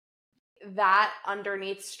that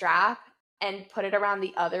underneath strap and put it around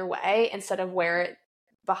the other way instead of wear it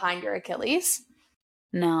behind your Achilles?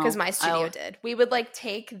 No. Because my studio did. We would like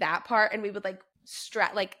take that part and we would like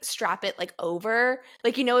strap it like over,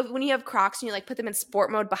 like, you know, when you have Crocs and you like put them in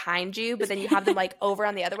sport mode behind you, but then you have them like over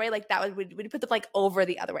on the other way, like that we'd put them like over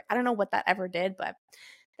the other way. I don't know what that ever did, but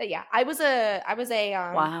yeah, I was a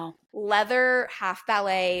wow, leather half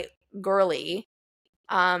ballet girly,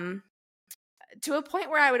 to a point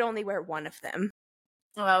where I would only wear one of them.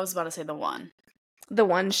 Oh, I was about to say the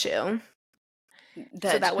one shoe.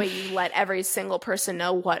 So that way you let every single person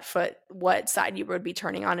know what side you would be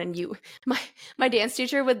turning on. And my dance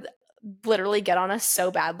teacher would literally get on us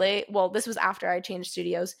so badly. Well, this was after I changed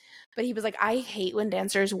studios, but he was like, I hate when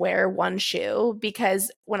dancers wear one shoe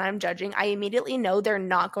because when I'm judging, I immediately know they're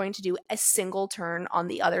not going to do a single turn on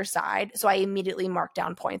the other side. So I immediately mark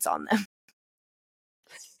down points on them.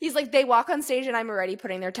 He's like, they walk on stage and I'm already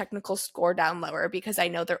putting their technical score down lower because I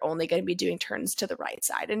know they're only going to be doing turns to the right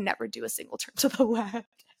side and never do a single turn to the left.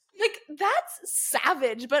 Like, that's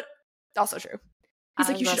savage, but also true. He's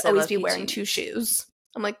like, you should always be wearing two shoes.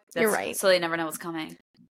 I'm like, you're right. So they never know what's coming.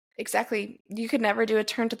 Exactly. You could never do a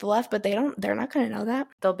turn to the left, but they're not going to know that.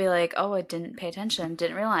 They'll be like, oh, I didn't pay attention,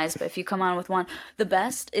 didn't realize. But if you come on with one, the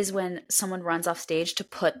best is when someone runs off stage to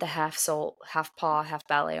put the half sole, half paw, half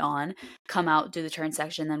ballet on, come out, do the turn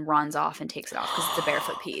section, then runs off and takes it off because it's a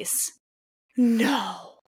barefoot piece.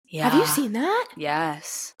 No. Yeah. Have you seen that?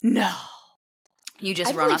 Yes. No. You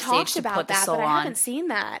just run off stage to put the sole on. I haven't seen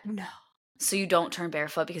that. No. So you don't turn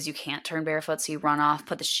barefoot because you can't turn barefoot. So you run off,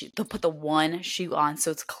 put the one shoe on so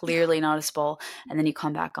it's clearly noticeable, and then you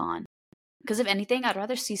come back on. Because if anything, I'd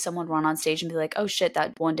rather see someone run on stage and be like, oh shit,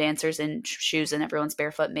 that one dancer's in shoes and everyone's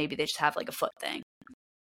barefoot. Maybe they just have like a foot thing.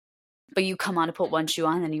 But you come on to put one shoe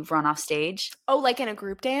on and then you run off stage. Oh, like in a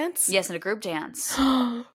group dance? Yes, in a group dance.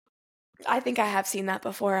 I think I have seen that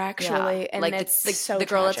before, actually, and like it's so the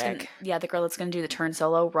girl tragic. The girl that's gonna do the turn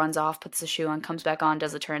solo runs off, puts the shoe on, comes back on,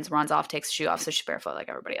 does the turns, runs off, takes the shoe off, so she's barefoot like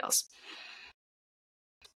everybody else.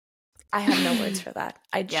 I have no words for that.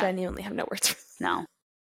 I genuinely have no words for that.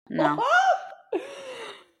 No.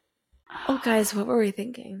 Oh, guys, what were we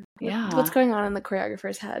thinking? Yeah. What's going on in the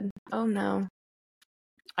choreographer's head? Oh, no.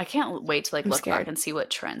 I can't wait to look back and see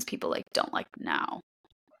what trends people don't like now.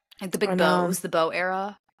 Like the big bows, the bow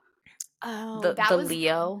era. Oh, the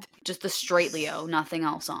Leo, just the straight Leo, nothing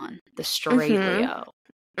else on. The straight Leo.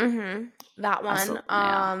 Mm-hmm. That one.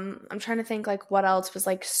 I'm trying to think like what else was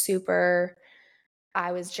like super.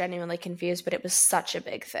 I was genuinely confused, but it was such a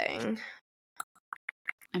big thing.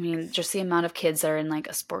 I mean, just the amount of kids that are in like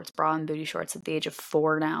a sports bra and booty shorts at the age of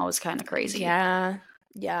 4 now is kind of crazy. Yeah.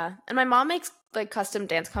 And my mom makes like custom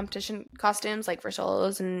dance competition costumes, like for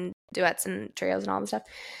solos and duets and trios and all this stuff.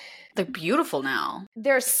 They're beautiful now.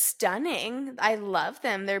 They're stunning. I love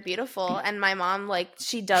them. They're beautiful. And my mom, like,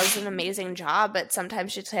 she does an amazing job, but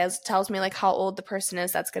sometimes she tells me, like, how old the person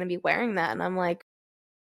is that's going to be wearing that. And I'm like...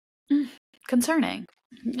 Concerning.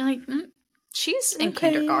 You're like, she's in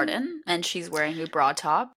kindergarten, and she's wearing a bra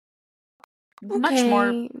top. Much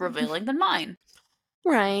more revealing than mine.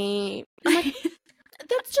 Right. I'm like,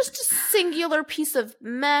 that's just a singular piece of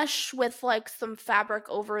mesh with, like, some fabric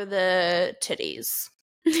over the titties.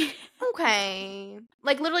 Okay.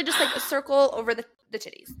 Like literally just like a circle over the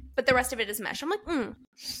titties. But the rest of it is mesh. I'm like,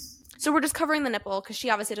 So we're just covering the nipple because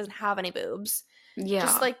she obviously doesn't have any boobs. Yeah.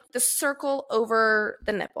 Just like the circle over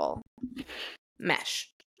the nipple.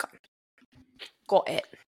 Mesh. Got it.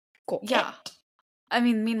 Yeah. I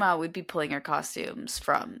mean, meanwhile, we'd be pulling our costumes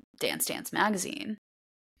from Dance Dance magazine.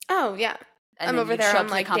 Oh, yeah. And I'm over there on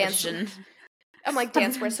like dance. I'm like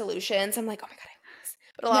Dancewear Solutions. I'm like, oh my God.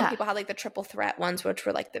 But a lot of people had like the triple threat ones, which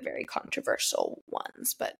were like the very controversial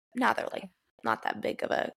ones. But now they're like not that big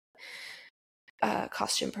of a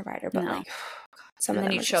costume provider. But like, oh God, some of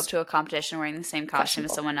them. And then you show up to a competition wearing the same costume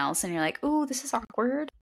as someone else, and you're like, "Ooh, this is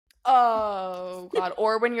awkward." Oh God!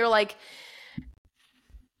 Or when you're like,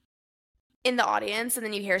 in the audience and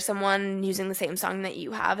then you hear someone using the same song that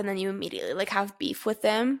you have and then you immediately like have beef with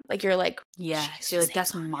them. Like you're like, yes, you're like,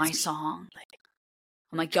 that's my song.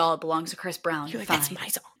 I'm like, y'all, it belongs to Chris Brown. You're like, fine. that's my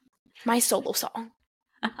song. My solo song.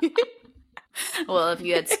 Well, if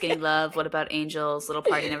you had Skinny Love, what about Angels? Little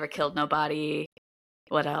Party Never Killed Nobody.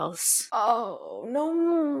 What else? Oh,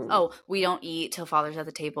 no. Oh, We Don't Eat Till Father's at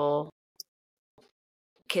the Table.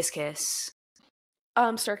 Kiss Kiss.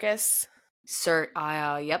 Circus.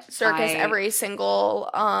 Yep. Circus, every single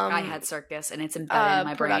I had Circus and it's embedded in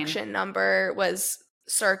my production brain. number was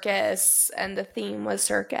Circus and the theme was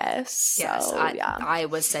Circus. Yes, so, I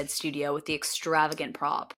was said studio with the extravagant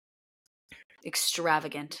prop.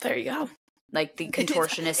 Extravagant. There you go. Like the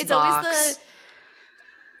contortionist it's box.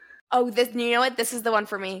 Always you know what? This is the one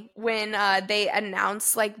for me. When they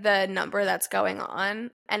announce like the number that's going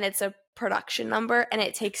on and it's a production number and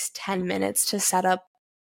it takes 10 minutes to set up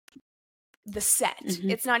the set. Mm-hmm.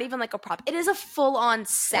 It's not even like a prop. It is a full-on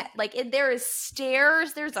set. Like there is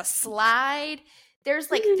stairs, there's a slide, there's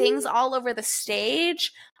like things all over the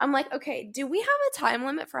stage. I'm like, okay, do we have a time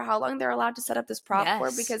limit for how long they're allowed to set up this prop for?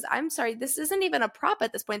 Because I'm sorry, this isn't even a prop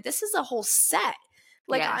at this point. This is a whole set.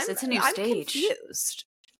 Like it's a new I'm stage. Confused.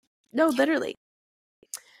 No, literally.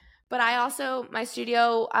 But my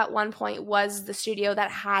studio at one point was the studio that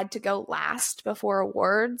had to go last before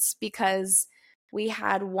awards because we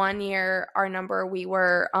had 1 year, our number, we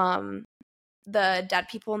were the dead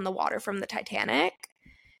people in the water from the Titanic.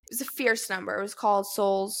 It was a fierce number. It was called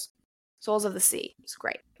Souls of the Sea. It was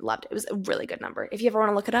great. Loved it. It was a really good number. If you ever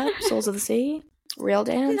want to look it up, Souls of the Sea, real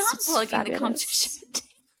dance. Not plugging the competition.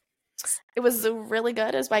 It was really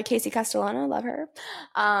good. It was by Casey Castellano. Love her.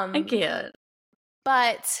 I can't.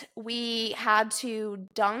 But we had to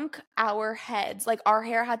dunk our heads. Like our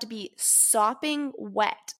hair had to be sopping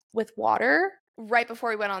wet with water right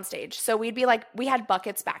before we went on stage. So we'd be like, we had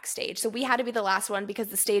buckets backstage. So we had to be the last one because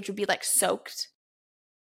the stage would be like soaked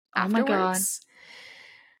afterwards. Oh my God.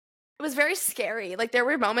 It was very scary. Like there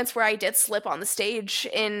were moments where I did slip on the stage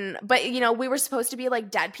but you know, we were supposed to be like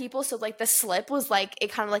dead people. So like the slip was like,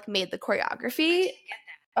 it kind of like made the choreography.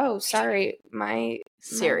 Oh, sorry. My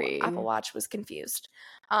Siri. My Apple Watch was confused.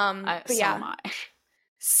 But so yeah. Am I.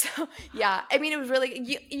 So yeah, I mean, it was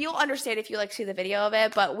really, you'll understand if you like see the video of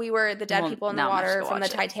it, but we were the dead people in the water from the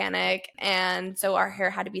Titanic. And so our hair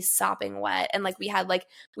had to be sopping wet. And like, we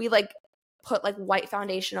put like white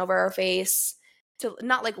foundation over our face to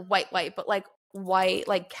not like white, but like white,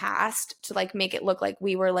 like cast to like make it look like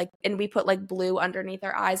we were like, and we put like blue underneath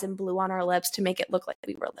our eyes and blue on our lips to make it look like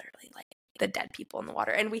we were literally like the dead people in the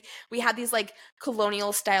water. And we had these like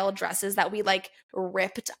colonial style dresses that we like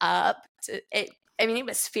ripped up to it. I mean, it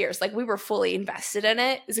was fierce. Like we were fully invested in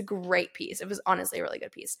it. It was a great piece. It was honestly a really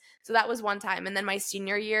good piece. So that was one time. And then my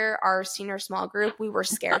senior year, our senior small group, we were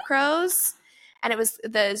scarecrows. And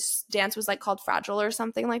the dance was like called Fragile or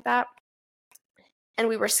something like that. And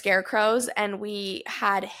we were scarecrows and we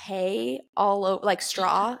had hay all over, like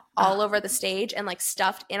straw all over the stage and like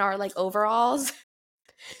stuffed in our like overalls.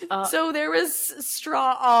 So there was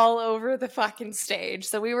straw all over the fucking stage.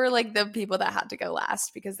 So we were like the people that had to go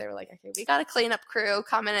last because they were like, okay, we got a cleanup crew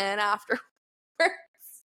coming in afterwards.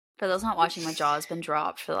 For those not watching, my jaw has been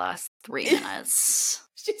dropped for the last 3 minutes.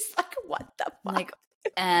 She's like, what the fuck? Like,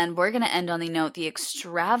 and we're going to end on the note, the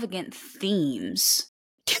extravagant themes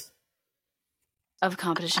of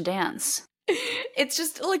competition dance. It's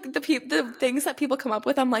just like the things that people come up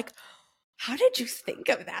with. I'm like, how did you think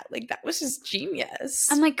of that? Like, that was just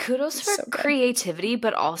genius. I'm like, kudos for creativity,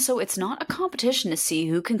 but also it's not a competition to see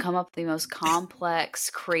who can come up with the most complex,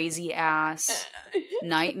 crazy ass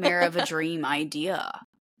nightmare of a dream idea.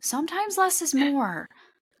 Sometimes less is more.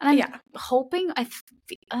 And I'm hoping,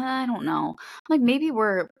 I don't know, like maybe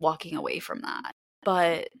we're walking away from that,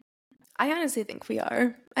 but I honestly think we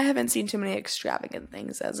are. I haven't seen too many extravagant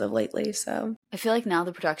things as of lately, so. I feel like now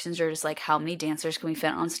the productions are just like, how many dancers can we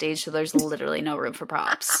fit on stage? So there's literally no room for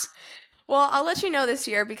props. Well, I'll let you know this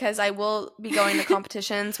year because I will be going to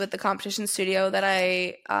competitions with the competition studio that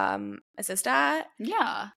I assist at.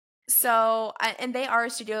 Yeah. So, and they are a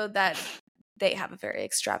studio that they have a very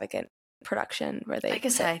extravagant production where they, like I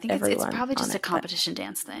said, I think it's probably just a competition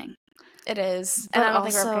dance thing. It is. And I don't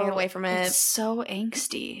think we're getting away from it. It's so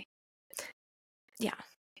angsty. Yeah.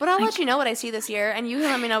 But I'll let you know what I see this year, and you can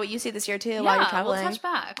let me know what you see this year too while you're traveling. We'll touch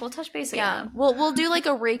back. We'll touch base again. Yeah. We'll do like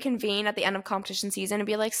a reconvene at the end of competition season and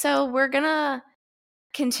be like, so we're gonna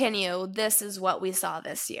continue. This is what we saw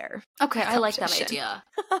this year. Okay, I like that idea.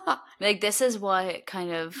 Like, this is what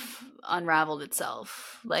kind of unraveled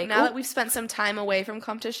itself. Like, now that we've spent some time away from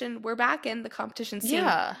competition, we're back in the competition scene.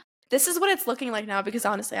 Yeah. this is what it's looking like now because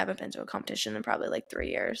honestly, I haven't been to a competition in probably like 3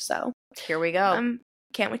 years. So here we go.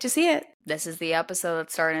 Can't wait to see it. This is the episode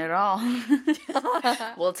that's starting it all.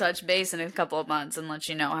 We'll touch base in a couple of months and let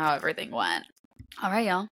you know how everything went. All right,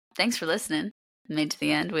 y'all. Thanks for listening. Made to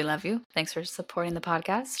the end. We love you. Thanks for supporting the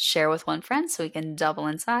podcast. Share with one friend so we can double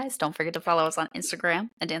in size. Don't forget to follow us on Instagram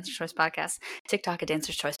at Dancer's Choice Podcast, TikTok at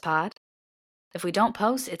Dancer's Choice Pod. If we don't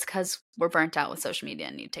post, it's because we're burnt out with social media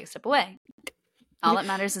and need to take a step away. All that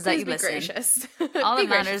matters is that you listen. Gracious. All that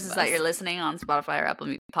matters is that you're listening on Spotify or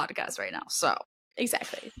Apple Podcasts right now. So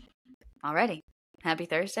exactly. Alrighty. Happy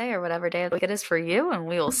Thursday or whatever day of the week it is for you, and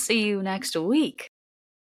we will see you next week.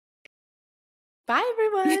 Bye,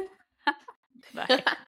 everyone. Bye.